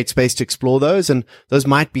create space to explore those. And those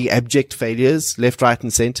might be abject failures left, right,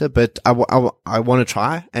 and center, but I want to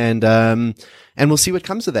try, and we'll see what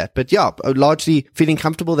comes of that. But yeah, largely feeling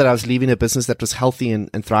comfortable that I was leaving a business that was healthy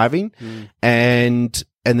and thriving. And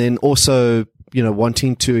then also, you know,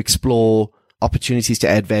 wanting to explore opportunities to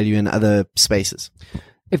add value in other spaces.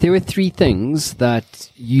 If there were 3 things that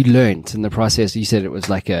you learned in the process, you said it was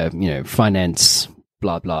like a, finance,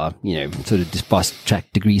 blah, blah, sort of just fast track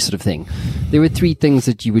degree sort of thing. There were 3 things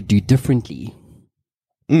that you would do differently.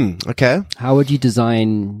 Okay. How would you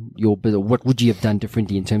design your business? What would you have done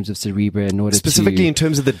differently in terms of Cerebra in order specifically in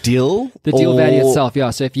terms of the deal? The deal value itself,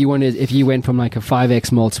 yeah. So if you went from like a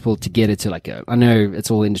 5x multiple to get it to like I know it's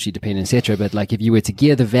all industry dependent, etc., but like if you were to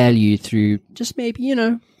gear the value through just maybe,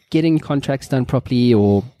 getting contracts done properly,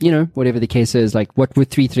 or, whatever the case is, like what were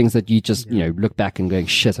 3 things that you just, look back and going,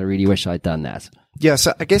 shit, I really wish I'd done that? Yeah,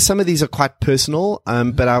 so I guess some of these are quite personal,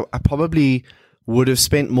 but I probably would have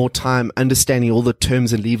spent more time understanding all the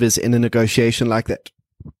terms and levers in a negotiation like that.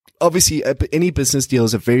 Obviously, any business deal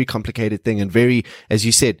is a very complicated thing and very, as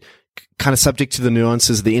you said, kind of subject to the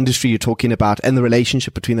nuances of the industry you're talking about and the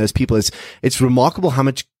relationship between those people. It's remarkable how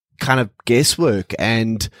much kind of guesswork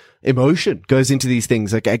and emotion goes into these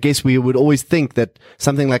things. Like, I guess we would always think that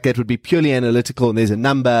something like that would be purely analytical and there's a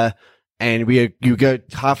number and you go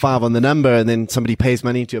high five on the number and then somebody pays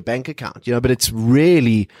money into your bank account, but it's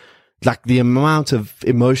really like the amount of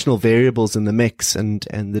emotional variables in the mix and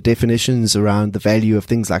the definitions around the value of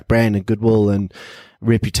things like brand and goodwill and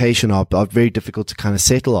reputation are very difficult to kind of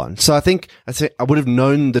settle on. So I would have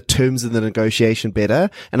known the terms of the negotiation better,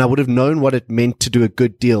 and I would have known what it meant to do a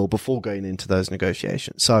good deal before going into those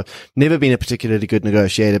negotiations. So never been a particularly good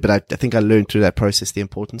negotiator, but I think I learned through that process the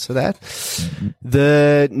importance of that. Mm-hmm.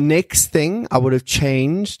 The next thing I would have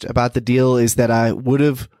changed about the deal is that I would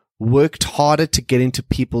have worked harder to get into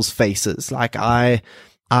people's faces. Like I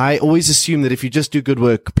always assume that if you just do good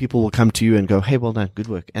work, people will come to you and go, "Hey, well done, good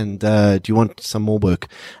work. And, do you want some more work?"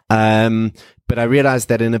 But I realized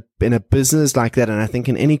that in a business like that, and I think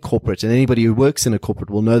in any corporate, and anybody who works in a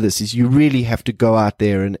corporate will know this, is you really have to go out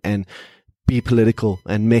there and be political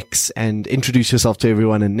and mix and introduce yourself to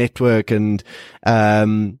everyone and network. And,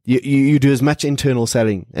 you do as much internal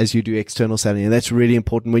selling as you do external selling. And that's really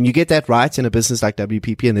important. When you get that right in a business like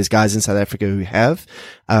WPP, and there's guys in South Africa who have,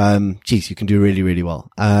 you can do really, really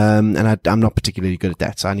well. And I'm not particularly good at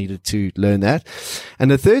that. So I needed to learn that.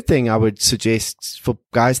 And the third thing I would suggest for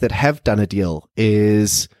guys that have done a deal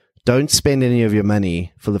is don't spend any of your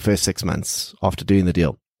money for the first 6 months after doing the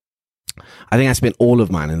deal. I think I spent all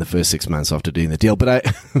of mine in the first 6 months after doing the deal, but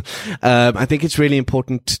I think it's really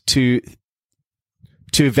important to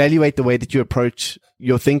evaluate the way that you approach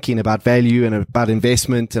your thinking about value and about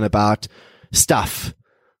investment and about stuff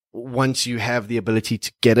once you have the ability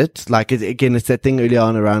to get it. Like, again, it's that thing early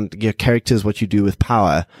on around your character is what you do with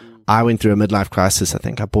power. I went through a midlife crisis. I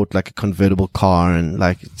think I bought like a convertible car and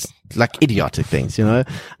like idiotic things, and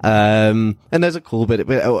those are cool. But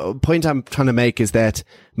a point I'm trying to make is that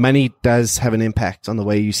money does have an impact on the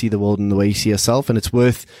way you see the world and the way you see yourself. And it's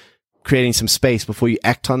worth creating some space before you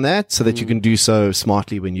act on that so that you can do so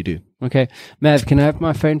smartly when you do. Okay. Mav, can I have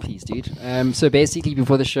my phone, please, dude? So basically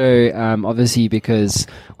before the show, obviously because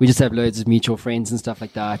we just have loads of mutual friends and stuff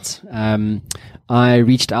like that, I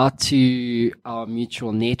reached out to our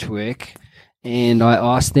mutual network and I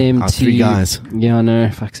asked them to... 3 guys. Yeah, I know.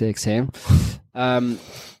 Fuck's sake, Sam.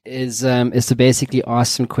 Is to basically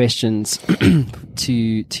ask some questions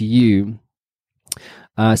to you.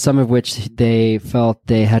 Some of which they felt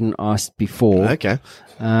they hadn't asked before. Okay.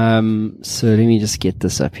 So let me just get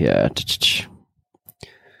this up here.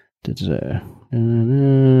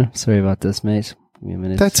 Sorry about this, mate. Give me a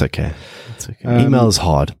minute. That's okay. Email is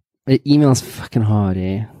hard. Email's fucking hard,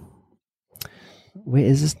 eh? Where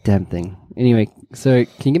is this damn thing? Anyway, so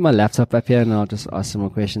can you get my laptop up here and I'll just ask some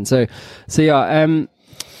more questions. So yeah,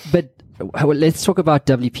 but let's talk about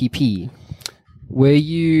WPP.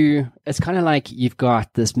 It's kind of like you've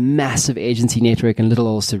got this massive agency network and little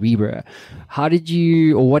old Cerebra. What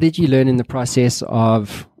did you learn in the process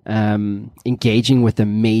of engaging with a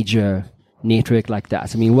major network like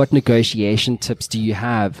that? I mean, what negotiation tips do you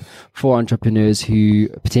have for entrepreneurs who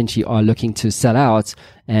potentially are looking to sell out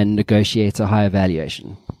and negotiate a higher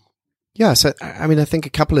valuation? Yeah. So, I mean, I think a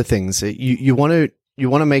couple of things. You want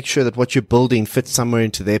to make sure that what you're building fits somewhere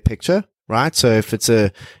into their picture. Right. So if it's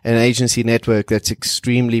an agency network that's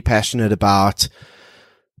extremely passionate about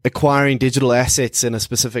acquiring digital assets in a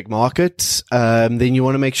specific market, then you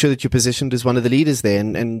want to make sure that you're positioned as one of the leaders there.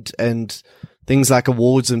 And things like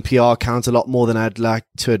awards and PR count a lot more than I'd like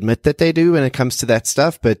to admit that they do when it comes to that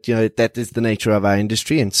stuff. But, that is the nature of our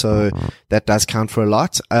industry. And so that does count for a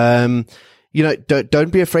lot. Don't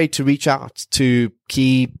be afraid to reach out to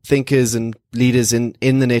key thinkers and leaders in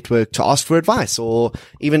the network to ask for advice, or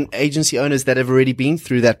even agency owners that have already been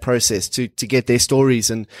through that process to get their stories.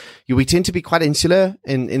 And we tend to be quite insular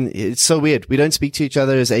and it's so weird. We don't speak to each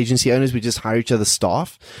other as agency owners. We just hire each other's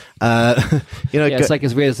staff. It's like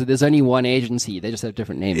it's weird. So there's only one agency. They just have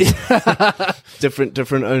different names. different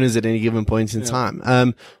owners at any given point in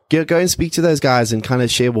time. Go and speak to those guys and kind of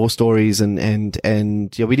share war stories and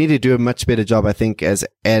we need to do a much better job, I think, as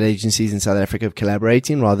ad agencies in South Africa of collaborating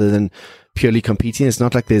rather than purely competing. It's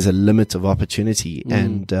not like there's a limit of opportunity.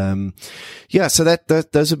 And, so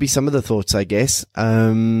those would be some of the thoughts, I guess.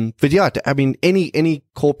 But yeah, I mean, any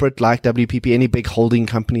corporate like WPP, any big holding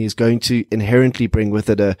company is going to inherently bring with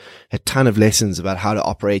it a ton of lessons about how to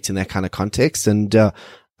operate in that kind of context. And,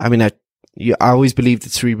 I always believed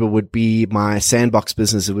that Cerebra would be my sandbox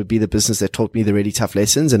business. It would be the business that taught me the really tough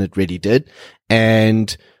lessons, and it really did.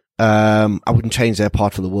 And I wouldn't change that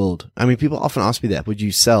part for the world. I mean, people often ask me that, would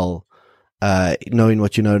you sell, knowing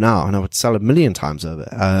what you know now? And I would sell 1,000,000 times over.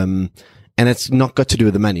 And it's not got to do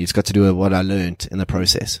with the money. It's got to do with what I learned in the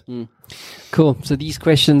process. Cool. So these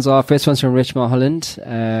questions are, first one's from Rich Mulholland,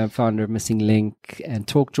 founder of Missing Link and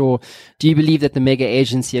TalkJaw. Do you believe that the mega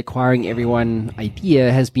agency acquiring everyone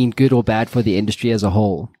idea has been good or bad for the industry as a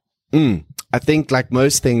whole? I think, like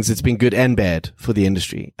most things, it's been good and bad for the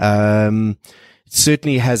industry. It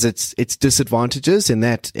certainly has its disadvantages in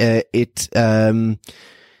that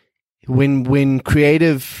when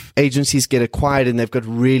creative agencies get acquired and they've got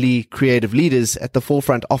really creative leaders at the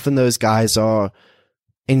forefront, often those guys are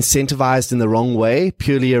incentivized in the wrong way,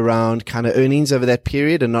 purely around kind of earnings over that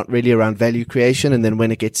period and not really around value creation. And then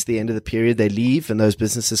when it gets to the end of the period, they leave and those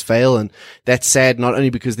businesses fail. And that's sad, not only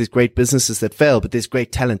because there's great businesses that fail, but there's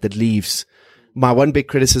great talent that leaves. My one big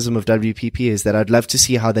criticism of WPP is that I'd love to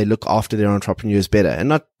see how they look after their entrepreneurs better, and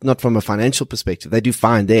not from a financial perspective. They do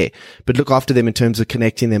fine there, but look after them in terms of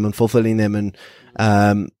connecting them and fulfilling them and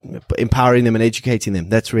empowering them and educating them.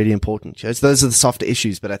 That's really important. Those are the softer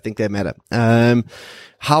issues, but I think they matter.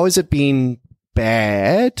 How has it been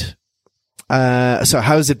bad? So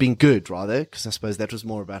how has it been good, rather? Because I suppose that was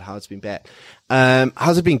more about how it's been bad.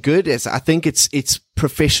 How's it been good? I think it's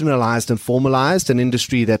professionalized and formalized an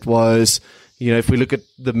industry that was, if we look at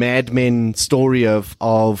the Mad Men story of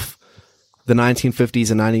the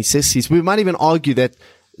 1950s and 1960s, we might even argue that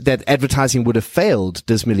advertising would have failed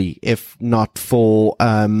dismally if not for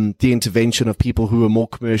the intervention of people who were more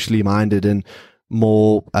commercially minded and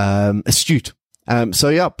more astute. So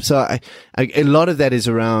a lot of that is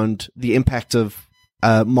around the impact of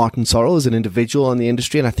Martin Sorrell as an individual on the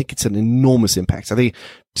industry, and I think it's an enormous impact. I think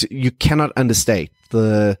you cannot understate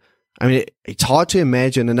it's hard to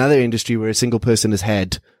imagine another industry where a single person has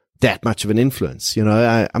had that much of an influence.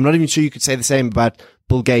 I'm not even sure you could say the same about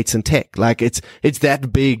Bill Gates and tech. Like it's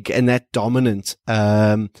that big and that dominant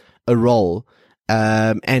a role.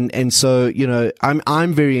 And so,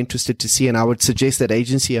 I'm very interested to see, and I would suggest that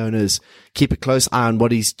agency owners keep a close eye on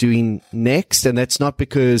what he's doing next. And that's not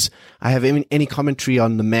because I have any commentary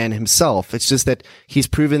on the man himself. It's just that he's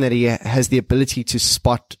proven that he has the ability to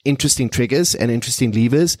spot interesting triggers and interesting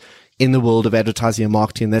levers in the world of advertising and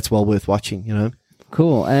marketing. That's well worth watching,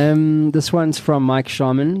 Cool. This one's from Mike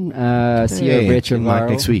Sharman, CEO of Retro Mike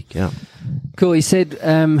next week. Yeah. Cool. He said,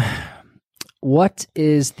 what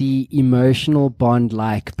is the emotional bond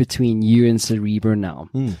like between you and Cerebra now?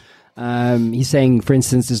 He's saying, for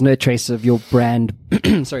instance, there's no trace of your brand,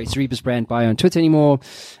 Cerebra's brand bio on Twitter anymore.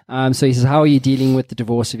 So he says, how are you dealing with the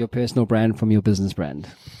divorce of your personal brand from your business brand?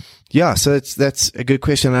 Yeah, so that's a good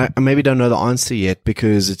question. I maybe don't know the answer yet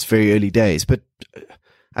because it's very early days, but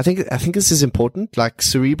I think this is important. Like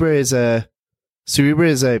Cerebra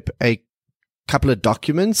is a couple of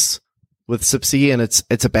documents with SIPC, and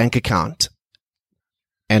it's a bank account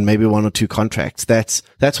and maybe one or two contracts. That's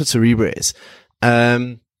what Cerebra is.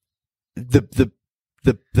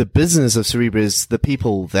 The business of Cerebra is the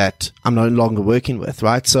people that I'm no longer working with,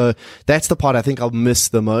 right? So that's the part I think I'll miss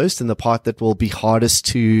the most, and the part that will be hardest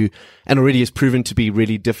to, and already has proven to be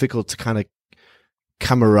really difficult to kind of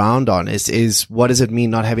come around on is what does it mean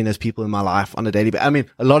not having those people in my life on a daily basis? I mean,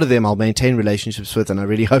 a lot of them I'll maintain relationships with, and I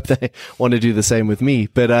really hope they want to do the same with me.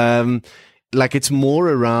 But, it's more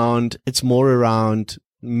around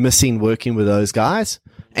missing working with those guys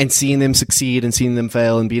and seeing them succeed and seeing them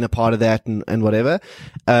fail and being a part of that and whatever.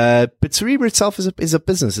 But Cerebra itself is a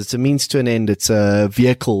business. It's a means to an end. It's a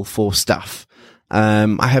vehicle for stuff.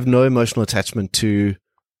 I have no emotional attachment to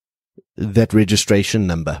that registration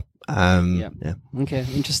number. Yeah. Okay.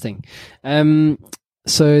 Interesting.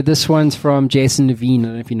 So this one's from Jason Naveen. I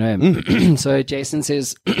don't know if you know him. So Jason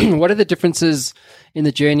says, what are the differences in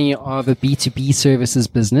the journey of a B2B services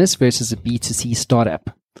business versus a B2C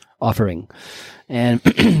startup offering? And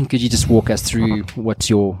could you just walk us through what's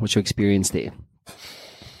your experience there?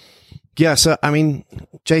 Yeah. So, I mean,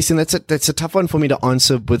 Jason, that's a tough one for me to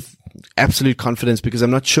answer with absolute confidence because I'm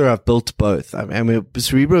not sure I've built both. I mean,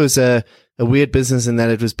 Cerebra is a weird business in that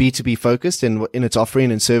it was B2B focused in its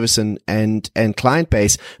offering and service and client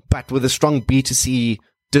base, but with a strong B2C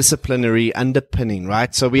disciplinary underpinning,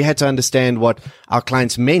 right? So we had to understand what our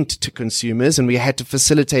clients meant to consumers, and we had to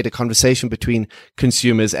facilitate a conversation between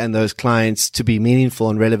consumers and those clients to be meaningful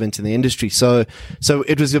and relevant in the industry. So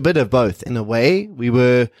it was a bit of both. In a way, we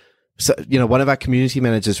were, one of our community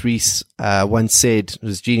managers, Reese, once said, it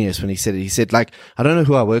was genius when he said it. He said, I don't know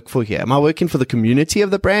who I work for here. Am I working for the community of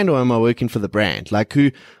the brand or am I working for the brand?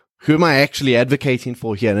 who am I actually advocating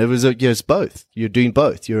for here? And it was, it's both. You're doing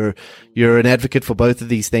both. You're an advocate for both of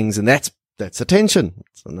these things. And that's a tension.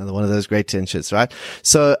 It's another one of those great tensions, right?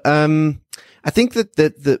 So, I think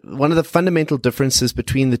that one of the fundamental differences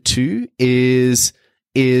between the two is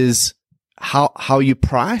how you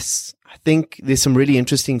price. I think there's some really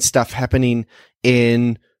interesting stuff happening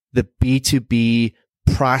in the B2B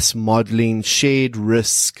price modeling, shared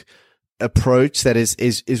risk approach that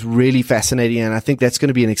is really fascinating. And I think that's going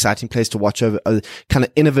to be an exciting place to watch over kind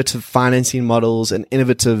of innovative financing models and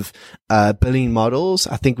innovative billing models.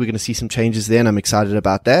 I think we're going to see some changes there, and I'm excited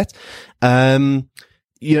about that.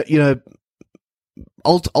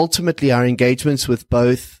 Ultimately our engagements with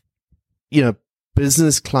both,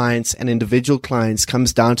 business clients and individual clients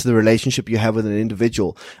comes down to the relationship you have with an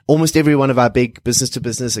individual. Almost every one of our big business to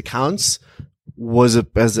business accounts was a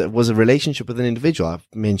relationship with an individual. I've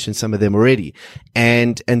mentioned some of them already.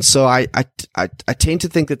 And so I tend to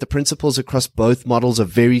think that the principles across both models are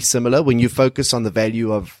very similar when you focus on the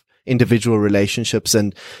value of individual relationships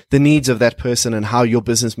and the needs of that person and how your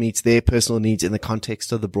business meets their personal needs in the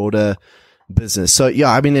context of the broader business. So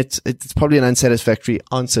yeah, I mean, it's probably an unsatisfactory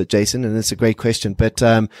answer, Jason, and it's a great question. But,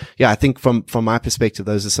 I think from my perspective,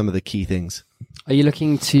 those are some of the key things. Are you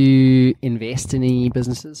looking to invest in any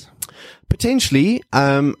businesses? Potentially,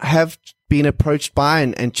 have been approached by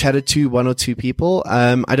and chatted to one or two people.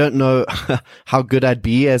 I don't know how good I'd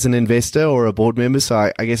be as an investor or a board member.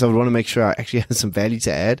 So I guess I would want to make sure I actually have some value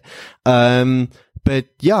to add. But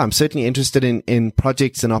yeah, I'm certainly interested in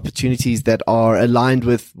projects and opportunities that are aligned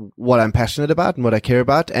with what I'm passionate about and what I care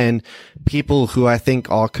about, and people who I think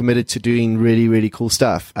are committed to doing really, really cool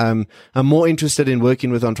stuff. I'm more interested in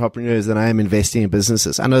working with entrepreneurs than I am investing in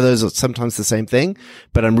businesses. I know those are sometimes the same thing,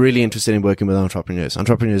 but I'm really interested in working with entrepreneurs.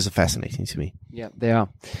 Entrepreneurs are fascinating to me. Yeah, they are.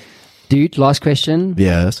 Dude, last question.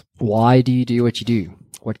 Yes. Why do you do what you do?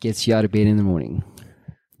 What gets you out of bed in the morning?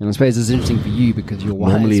 And I suppose it's interesting for you because your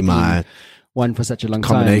wife normally my one for such a long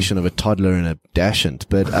combination of a toddler and a dachshund,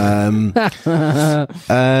 but I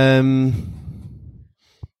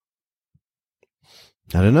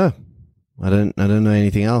don't know. I don't know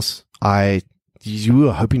anything else. You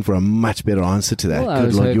were hoping for a much better answer to that. Well,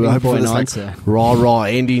 Good Lord, you were hoping for this answer. Raw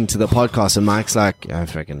ending to the podcast, and Mike's like, I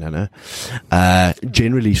fucking don't know.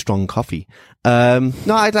 Generally strong coffee. No,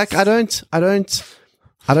 I don't.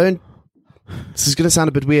 This is gonna sound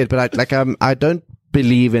a bit weird, but I don't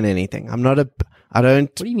believe in anything. What do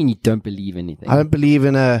you mean you don't believe in anything? I don't believe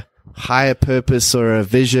in a higher purpose or a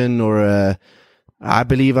vision I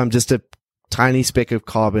believe I'm just a tiny speck of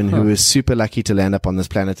carbon who is super lucky to land up on this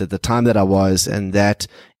planet at the time that I was, and that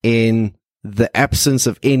in the absence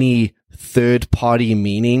of any third party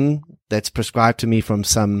meaning that's prescribed to me from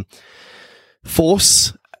some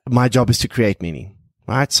force, my job is to create meaning.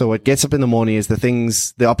 Right? So what gets up in the morning is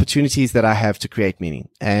the opportunities that I have to create meaning.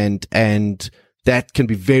 And that can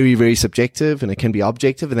be very, very subjective, and it can be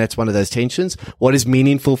objective. And that's one of those tensions. What is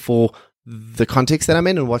meaningful for the context that I'm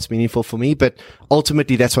in and what's meaningful for me? But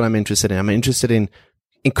ultimately, that's what I'm interested in. I'm interested in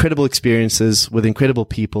incredible experiences with incredible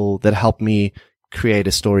people that help me create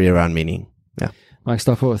a story around meaning. Yeah. Mike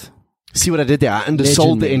Stopforth. See what I did there? I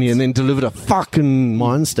undersold the Innie and then delivered a fucking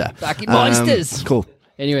monster. Fucking monsters. Cool.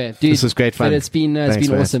 Anyway, dude, this was great fun. But it's been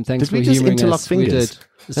awesome. Thanks for humoring us. Fingers? We did.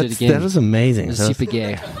 Let's do it again. That was amazing. It was super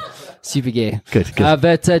gay. Super gay. Good.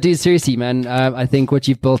 But dude, seriously, man, I think what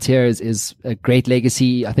you've built here is a great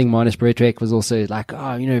legacy. I think Marnus Broderick was also like,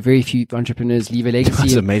 very few entrepreneurs leave a legacy.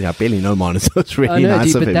 That's amazing. I barely know Marnus. It's really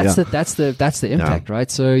nice dude, of but him. That's the impact,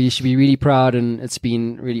 right? So you should be really proud, and it's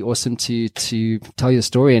been really awesome to tell your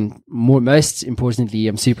story. And most importantly,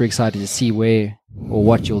 I'm super excited to see where or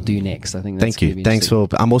what you'll do next. I think that's Thank you.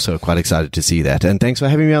 I'm also quite excited to see that. And thanks for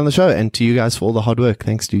having me on the show, and to you guys for all the hard work.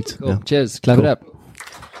 Thanks, dudes. Cool. Yeah. Cheers. Clap it up.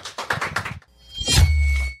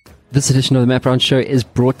 This edition of the Matt Brown Show is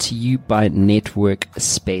brought to you by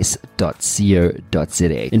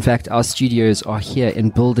networkspace.co.za. In fact, our studios are here in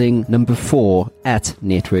building number 4 at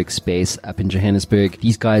Network Space up in Johannesburg.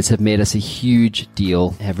 These guys have made us a huge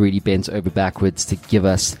deal, have really bent over backwards to give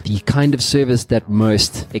us the kind of service that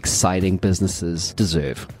most exciting businesses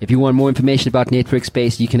deserve. If you want more information about Network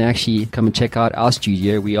Space, you can actually come and check out our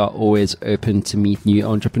studio. We are always open to meet new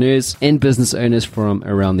entrepreneurs and business owners from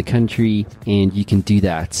around the country, and you can do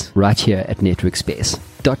that right here at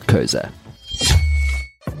networkspace.co.za.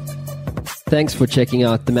 Thanks for checking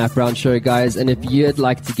out the Matt Brown Show, guys. And if you'd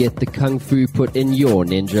like to get the Kung Fu put in your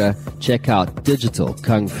ninja, check out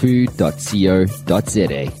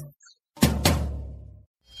digitalkungfu.co.za.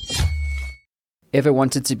 Ever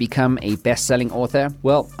wanted to become a best-selling author?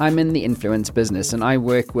 Well, I'm in the influence business and I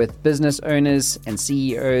work with business owners and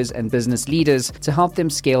CEOs and business leaders to help them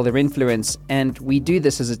scale their influence. And we do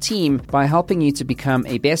this as a team by helping you to become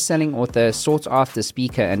a best-selling author, sought-after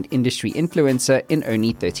speaker, and industry influencer in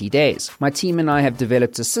only 30 days. My team and I have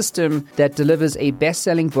developed a system that delivers a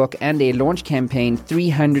best-selling book and a launch campaign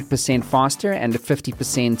 300% faster and at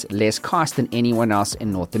 50% less cost than anyone else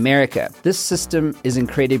in North America. This system is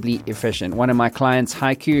incredibly efficient. One of my clients,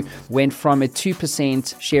 Haiku, went from a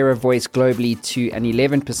 2% share of voice globally to an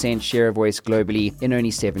 11% share of voice globally in only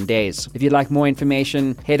 7 days. If you'd like more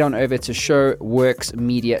information, head on over to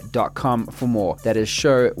showworksmedia.com for more. That is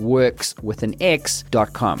showworks with an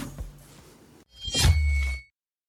X.com.